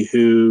somebody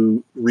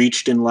who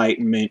reached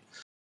enlightenment,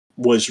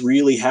 was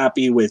really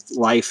happy with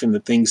life and the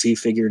things he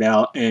figured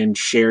out, and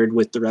shared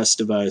with the rest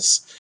of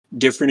us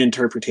different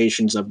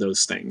interpretations of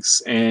those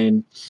things.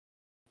 And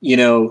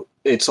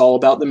it's all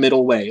about the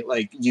middle way.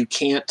 Like you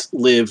can't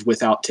live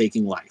without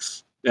taking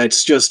life.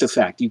 That's just a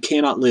fact. You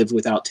cannot live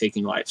without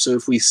taking life. So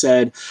if we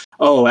said,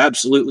 oh,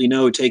 absolutely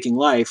no taking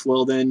life,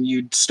 well, then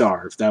you'd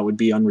starve. That would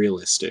be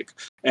unrealistic.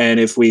 And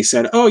if we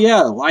said, oh,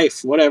 yeah,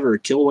 life, whatever,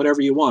 kill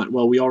whatever you want,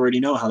 well, we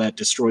already know how that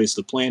destroys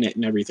the planet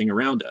and everything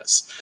around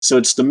us. So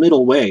it's the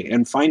middle way,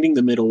 and finding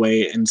the middle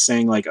way and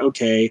saying, like,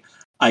 okay,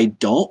 I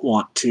don't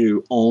want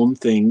to own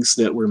things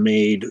that were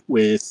made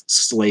with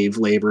slave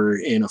labor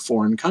in a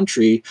foreign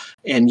country.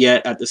 And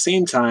yet at the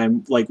same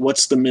time, like,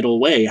 what's the middle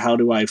way? How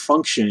do I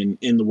function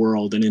in the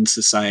world and in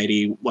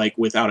society, like,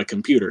 without a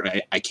computer?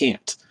 I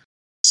can't.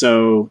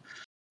 So,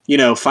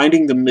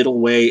 finding the middle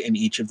way in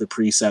each of the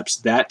precepts,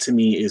 that to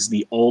me is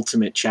the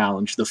ultimate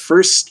challenge. The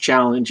first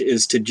challenge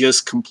is to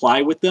just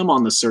comply with them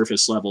on the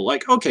surface level.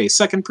 Like, okay,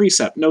 second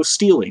precept, no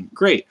stealing.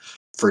 Great.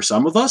 For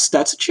some of us,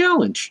 that's a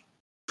challenge.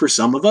 For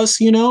some of us,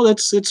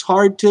 it's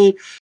hard to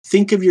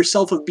think of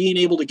yourself of being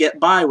able to get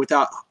by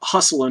without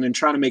hustling and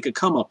trying to make a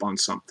come up on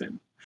something.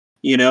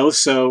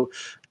 So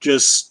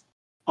just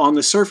on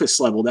the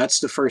surface level, that's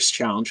the first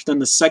challenge. Then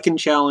the second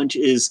challenge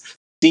is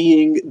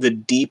seeing the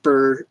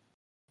deeper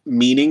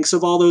meanings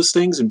of all those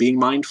things and being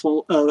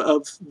mindful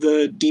of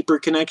the deeper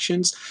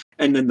connections.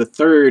 And then the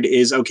third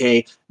is,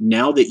 okay,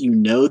 now that you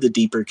know the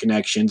deeper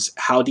connections,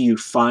 how do you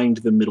find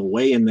the middle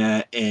way in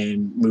that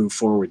and move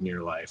forward in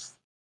your life?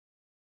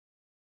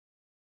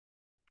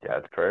 Yeah,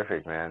 it's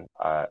perfect, man.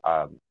 Yeah,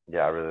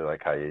 I really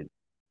like how you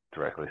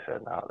directly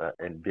said now that,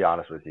 and to be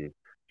honest with you,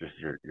 just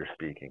your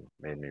speaking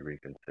made me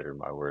reconsider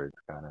my words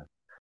kind of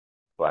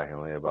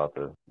blankly about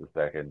the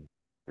second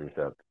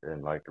precept,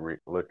 and like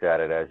looked at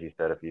it as you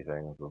said a few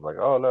things, was like,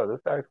 oh no, this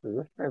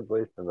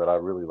translation that I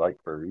really like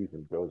for a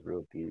reason goes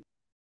real deep.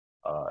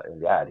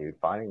 And yeah, dude,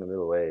 finding the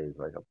middle way is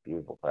like a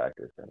beautiful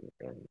practice,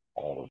 and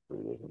all of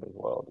Buddhism as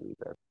well, dude.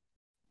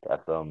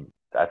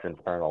 That's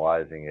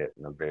internalizing it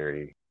in a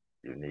very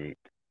unique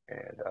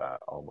and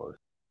almost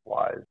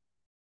wise,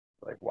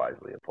 like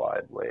wisely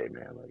applied way,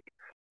 man. Like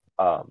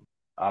I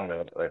don't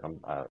know, like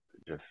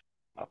just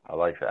I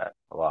like that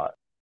a lot.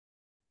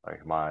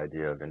 Like my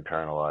idea of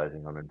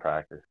internalizing them in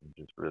practice and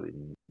just really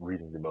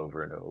reading them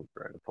over and over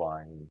and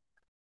applying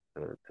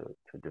to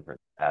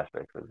different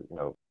aspects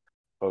of,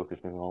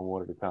 focusing on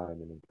one at a time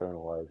and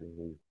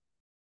internalizing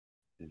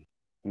these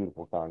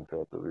beautiful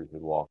concepts that we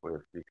should walk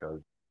with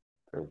because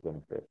there's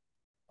benefit.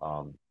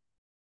 Um,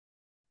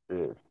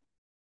 is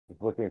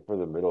looking for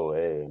the middle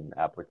way and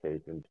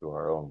application to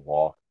our own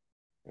walk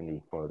in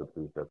each one of the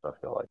precepts. I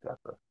feel like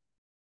that's a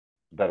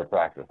better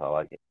practice. I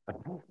like it.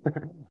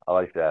 I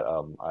like that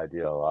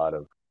idea a lot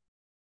of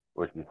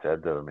what you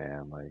said though,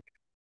 man. Like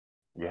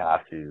you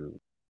have to,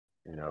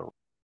 you know,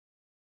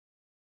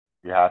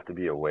 you have to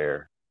be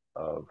aware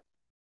of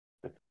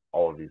just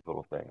all of these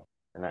little things,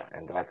 and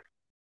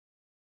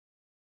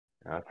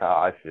that's how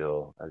I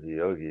feel as a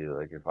yogi.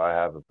 Like if I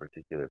have a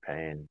particular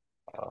pain,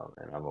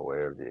 and I'm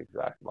aware of the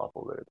exact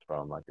muscle that it's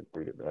from, I can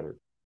treat it better.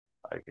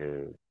 I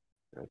can,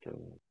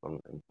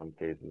 in some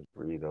cases,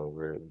 breathe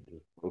over it and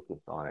just focus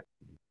on it.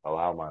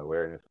 Allow my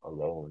awareness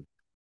alone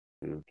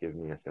to give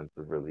me a sense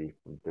of relief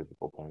from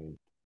physical pain.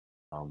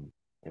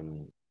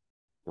 And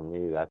for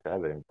me, that's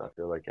evidence. I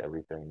feel like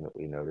everything that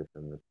we notice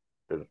in the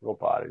physical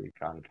body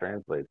kind of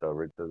translates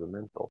over to the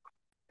mental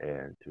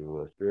and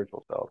to a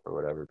spiritual self or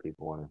whatever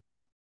people want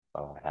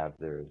to have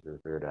their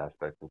third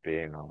aspect of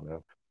being. I don't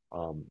know.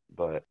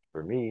 But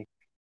for me,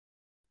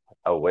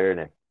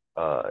 awareness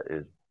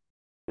is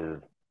is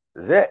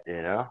is it.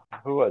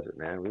 Who was it,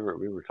 man? We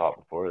were taught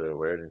before that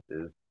awareness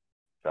is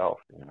self.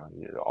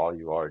 All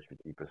you are is your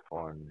deepest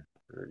form.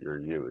 Your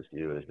you is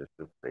you is just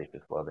this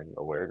spacious, loving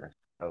awareness.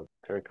 Oh,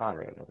 Terry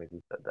Conrad, I think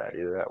he said that.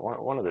 Either that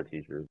one of the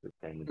teachers that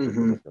came into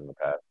Hmm. this in the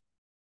past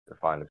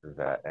defined this as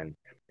that. And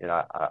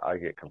I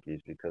get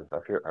confused because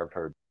I've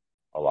heard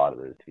a lot of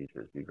those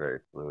teachers be very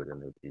fluid in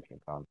their teaching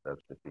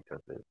concepts just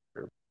because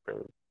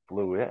they're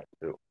fluid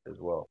too, as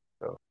well.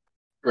 So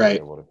they're Right.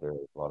 able to say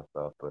a lot of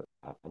stuff, but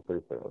I'm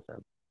pretty sure with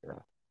him. Yeah.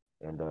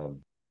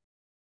 And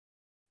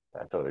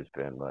that's always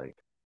been like,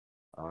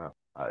 I don't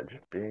know,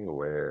 just being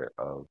aware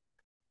of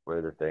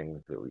where the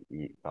things that we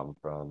eat come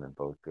from in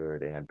both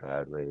good and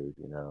bad ways,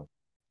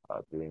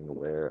 being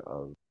aware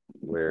of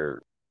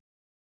where,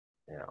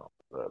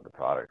 the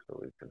products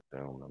that we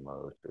consume the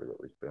most or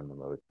that we spend the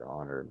most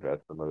on or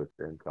invest the most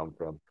in come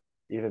from.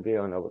 Even being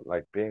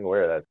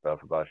aware of that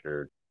stuff about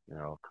your,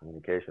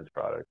 communications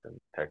products and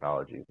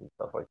technologies and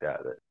stuff like that,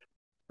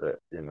 that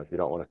if you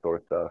don't want to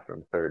source stuff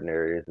from certain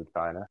areas of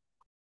China,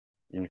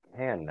 you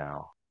can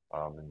now.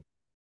 And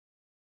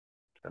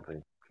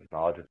simply, 'cause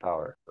knowledge is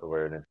power.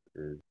 Awareness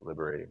is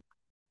liberating.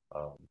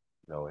 Um,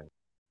 knowing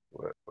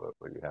what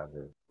you have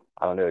there.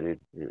 I don't know, dude.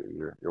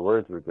 Your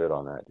words were good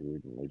on that,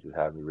 dude. And they just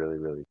have me really,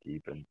 really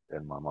deep in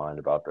my mind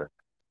about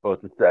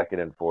both the second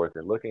and fourth.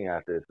 And looking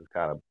at this has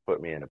kind of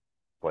put me in a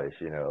place,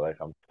 like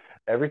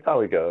every time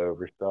we go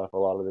over stuff, a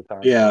lot of the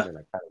time, Yeah. dude, and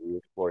I kind of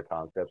explore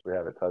concepts we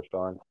haven't touched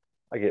on,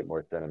 I get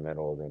more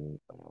sentimental than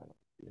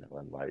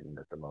enlightened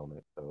at the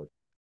moment. So it's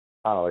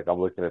kind of like I'm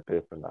looking at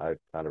this and I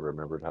kind of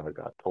remembered how it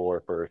got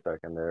tore for a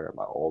second there in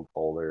my old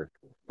folder.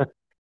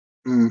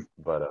 Mm.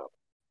 But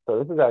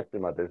so this is actually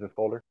my business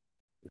folder.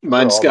 This is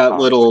where Mine's all the got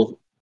conflict.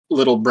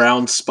 little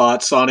brown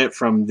spots on it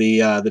from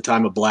the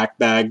time a black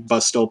bag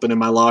bust open in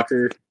my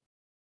locker.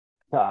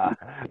 Uh,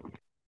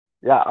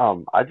 yeah,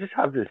 I just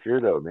have this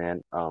here though,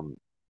 man.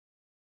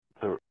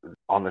 So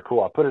on the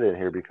cool, I put it in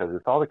here because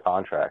it's all the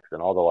contracts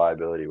and all the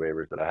liability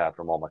waivers that I have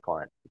from all my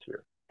clients this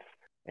year,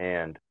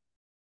 and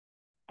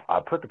I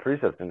put the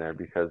precepts in there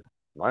because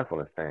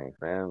mindfulness things,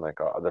 man. Like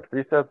the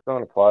precepts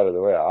don't apply to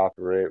the way I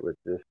operate with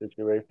this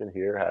situation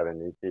here, having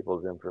these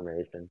people's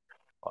information,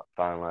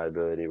 sign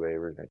liability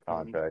waivers and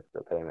contracts,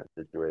 the payment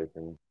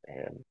situations,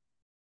 and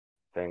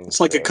things It's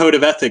like a that code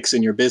of ethics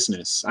in your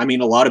business. I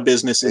mean, a lot of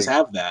businesses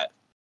have that.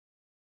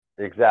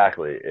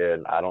 exactly.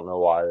 And I don't know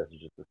why. This is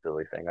just a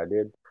silly thing I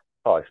did.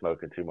 Probably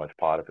smoking too much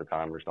pot at the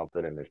time or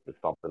something, and there's just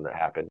something that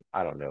happened.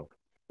 I don't know.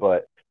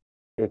 But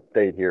it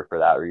stayed here for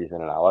that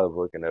reason, and I love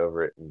looking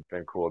over it, and it's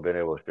been cool being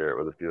able to share it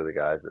with a few of the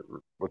guys that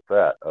what's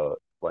that?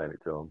 Explain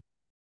it to them.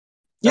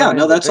 No, Yeah, no, man,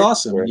 but that's basically,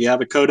 awesome. we're You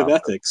have a code of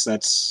concept.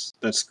 ethics.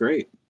 That's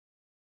great.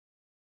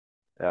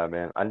 Yeah,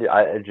 man.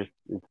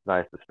 It's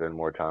nice to spend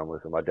more time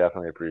with them. I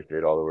definitely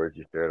appreciate all the words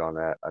you shared on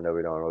that. I know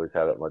we don't always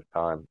have that much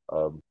time,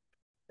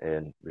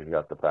 and we've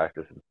got the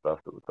practice and stuff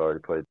that we've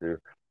already played through.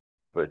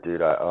 But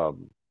dude, I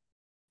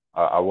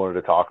I wanted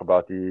to talk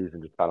about these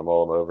and just kind of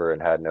mull them over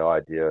and had no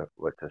idea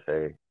what to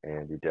say.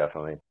 And you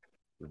definitely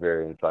was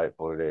very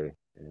insightful today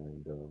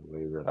and the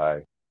way that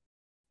I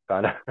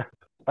kind of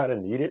kind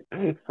of need it.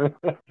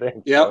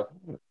 Thanks, Yep. bro.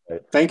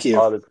 Like, Thank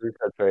you. all the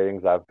precept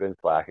ratings, I've been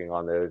slacking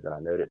on those, and I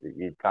know that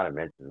you kind of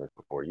mentioned this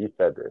before. You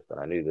said this, and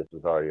I knew this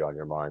was already on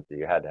your mind, so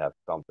you had to have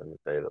something to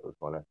say that was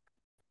going to.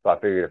 So I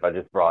figured if I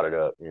just brought it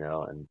up,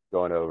 and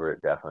going over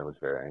it definitely was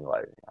very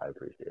enlightening. I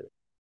appreciate it.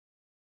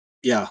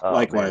 Yeah,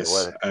 Oh man, the likewise.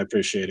 weather, I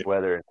appreciate it.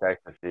 weather in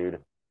Texas, dude.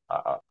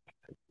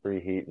 It's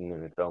preheating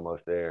and it's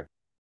almost there.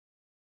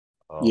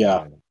 Oh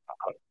Yeah, man,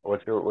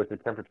 what's your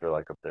temperature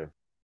like up there?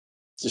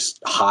 just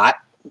hot,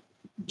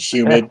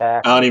 humid.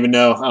 I don't even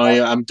know.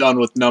 I'm done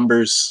with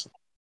numbers.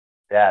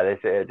 Yeah, they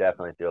say it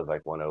definitely feels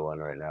like 101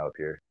 right now up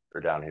here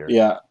or down here.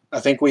 Yeah, I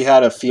think we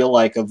had a feel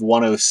like of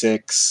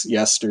 106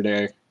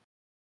 yesterday.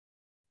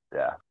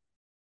 Yeah,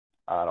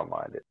 I don't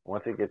mind it.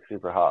 Once it gets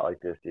super hot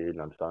like this, dude,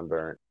 and I'm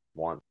sunburnt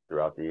once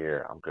throughout the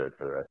year, I'm good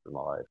for the rest of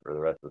my life, for the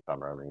rest of the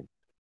summer. I mean,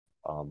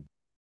 um,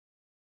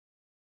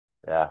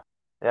 yeah,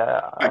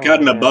 yeah, I I don't got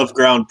know, an man. above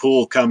ground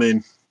pool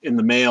coming in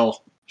the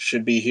mail.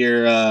 Should be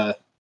here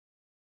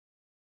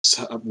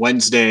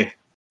Wednesday, a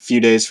few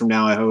days from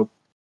now, I hope.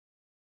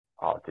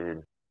 Oh,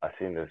 dude, I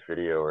seen this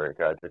video where a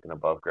guy took an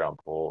above ground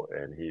pool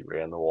and he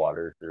ran the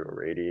water through a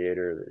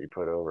radiator that he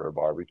put over a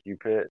barbecue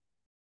pit.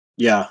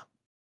 Yeah,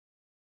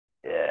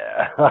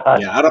 Yeah,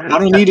 yeah. I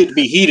don't need it to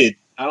be heated.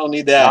 I don't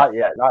need that. not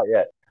yet, not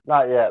yet,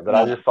 not yet. But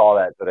I No. just saw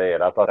that today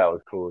and I thought that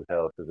was cool as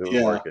hell because it was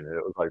Yeah, working and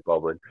it was like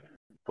bubbling.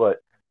 But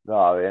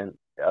no, man,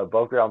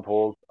 above ground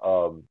pools,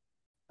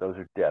 those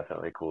are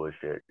definitely cool as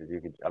shit because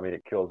you can. I mean,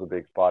 it kills a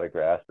big spot of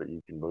grass, but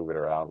you can move it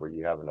around where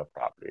you have enough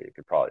property. It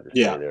could probably just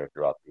stay yeah, there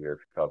throughout the year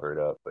to cover it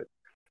up. But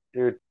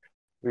dude,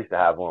 we used to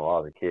have one when I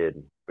was a kid.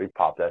 And we'd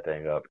pop that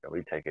thing up and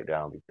we'd take it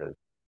down because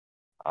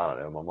I don't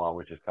know. My mom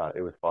was just kind of.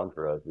 It was fun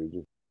for us. We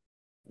just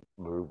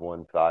move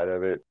one side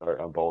of it, or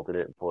unbolted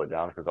it, and pull it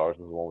down because ours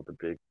was the one with the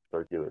big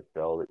circular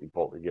cell that you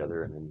bolt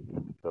together and then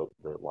you put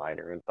the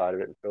liner inside of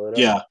it and fill it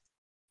up. yeah,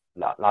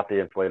 Not the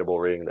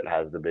inflatable ring that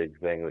has the big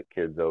thing that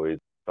kids always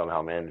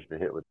somehow manage to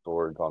hit with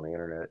swords on the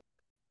internet.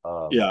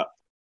 Um, yeah,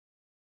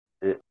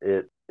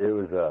 it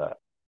was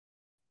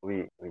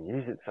we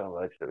used it so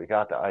much that we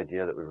got the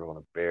idea that we were going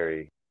to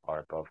bury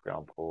our above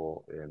ground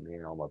pool, and me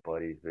and all my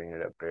buddies we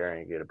ended up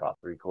burying it about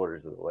 3/4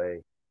 of the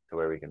way to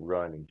where we can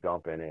run and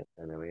jump in it,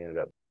 and then we ended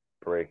up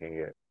breaking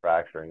it,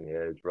 fracturing the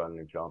edge, running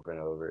and jumping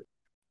over it,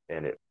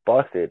 and it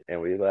busted,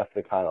 and we left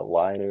the kind of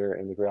liner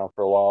in the ground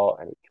for a while,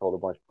 and it killed a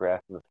bunch of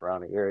grass in the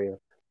surrounding area,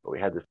 but we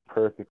had this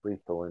perfectly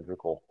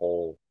cylindrical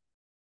hole.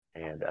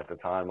 And at the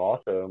time,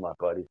 also, my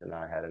buddies and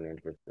I had an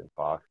interest in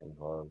boxing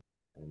gloves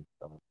and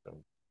stuff. So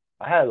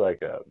I had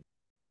like a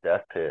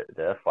death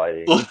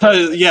fighting,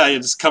 yeah.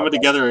 It's coming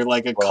together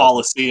like a well,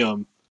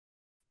 coliseum.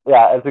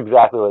 yeah, that's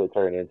exactly what it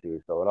turned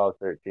into. So when I was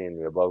 13,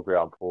 the above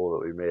ground pool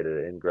that we made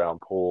an in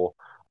ground pool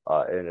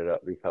ended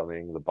up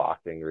becoming the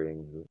boxing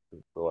ring.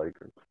 So like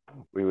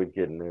we would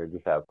get in there and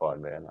just have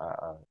fun, man.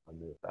 I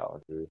miss that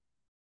one too.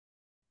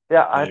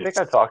 Yeah, I think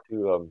I Nice. talked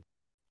to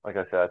like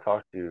I said, I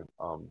talked to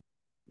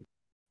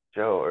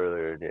Joe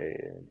earlier today,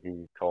 and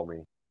he told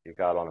me he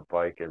got on a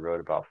bike and rode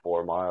about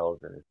 4 miles,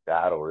 and his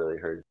saddle really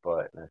hurt his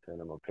butt. And I sent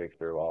him a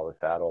picture of all the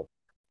saddle.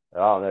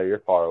 And I don't know,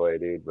 you're far away,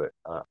 dude, but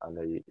I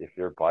know if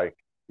your bike,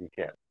 you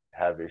can't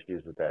have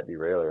issues with that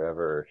derailleur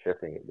ever or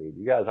shifting it, dude.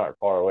 You guys aren't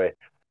far away.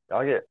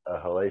 I'll get a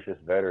hellacious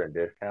veteran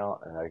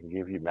discount, and I can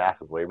give you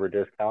massive labor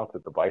discounts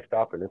at the bike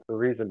stop, and it's the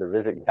reason to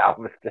visit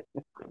Galveston.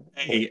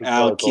 Hey, That's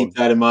what I'll I told keep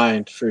that in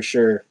mind for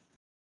sure.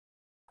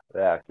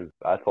 Yeah, because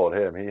I told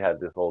him he had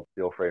this old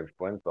steel frame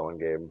twin someone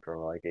gave him from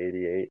like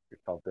 '88 or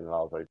something, and I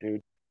was like,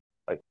 dude,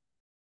 like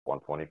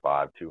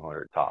 125,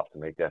 200 tops to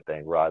make that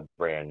thing ride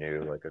brand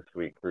new, like a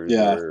sweet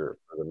Yeah, cruiser or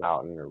for the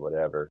mountain or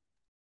whatever.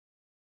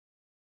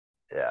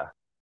 Yeah,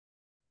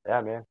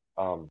 yeah, man.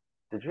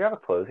 Did you have a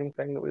closing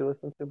thing that we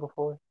listened to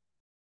before?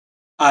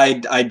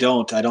 I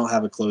don't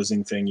have a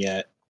closing thing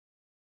yet.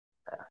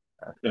 Yeah,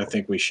 that's I cool.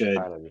 think we should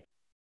Kind of just,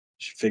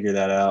 figure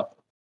that out.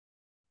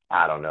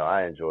 I don't know.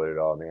 I enjoyed it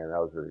all, man. That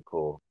was really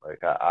cool.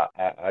 Like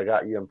I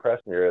got you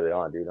impressed me early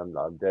on, dude.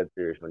 I'm dead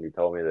serious when you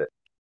told me that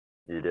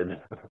you did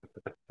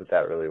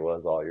that really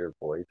was all your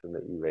voice and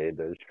that you made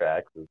those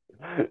tracks.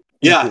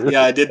 Yeah,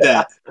 yeah, I did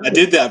that. I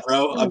did that,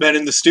 bro. I've been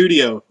in the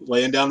studio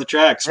laying down the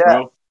tracks, Yeah,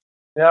 bro.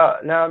 no,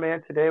 no,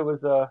 man. Today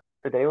was a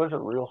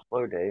real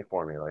slow day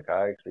for me. Like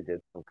I actually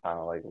did some kind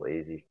of like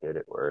lazy shit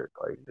at work.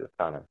 Like just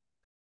kind of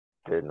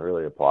didn't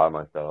really apply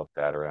myself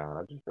that around.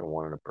 I've just been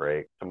wanting a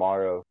break.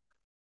 Tomorrow,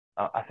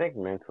 I think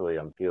mentally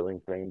I'm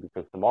feeling drained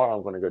because tomorrow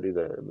I'm going to go do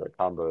the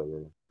combo,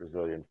 the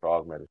Brazilian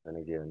frog medicine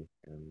again,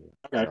 and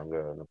Okay. I'm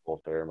going to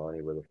full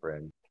ceremony with a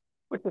friend,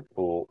 which is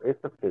cool.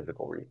 It's a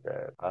physical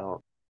reset. I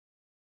don't,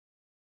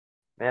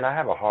 man, I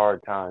have a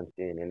hard time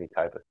seeing any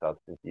type of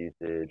substance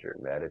usage or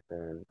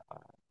medicine.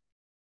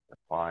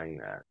 Applying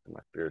that to my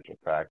spiritual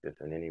practice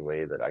in any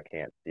way that I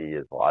can't see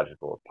as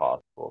logical as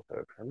possible.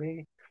 So for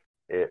me,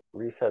 it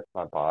resets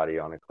my body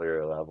on a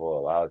clearer level,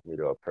 allows me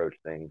to approach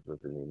things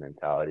with a new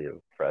mentality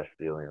of fresh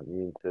feeling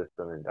immune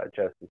system and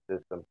digestive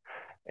system.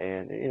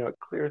 And, it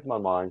clears my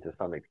mind to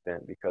some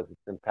extent because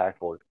it's an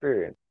impactful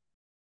experience.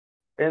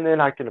 And then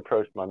I can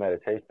approach my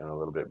meditation a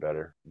little bit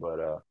better.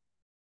 But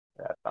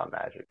that's not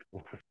magic.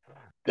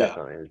 Yeah.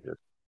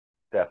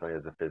 Definitely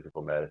is a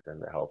physical medicine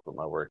that helps with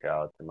my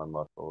workouts and my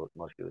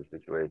muscular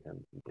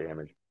situations and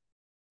damage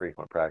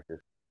frequent practice.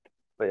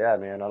 But yeah,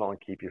 man, I don't want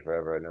to keep you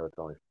forever. I know it's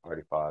only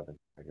 45 and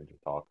I can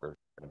just talk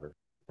forever.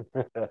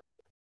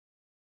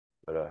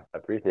 But I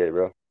appreciate it,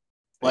 bro.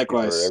 Thank you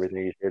for Likewise.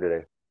 everything you shared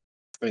today.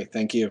 Great.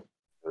 Thank you.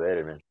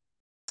 Later, man.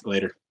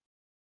 Later.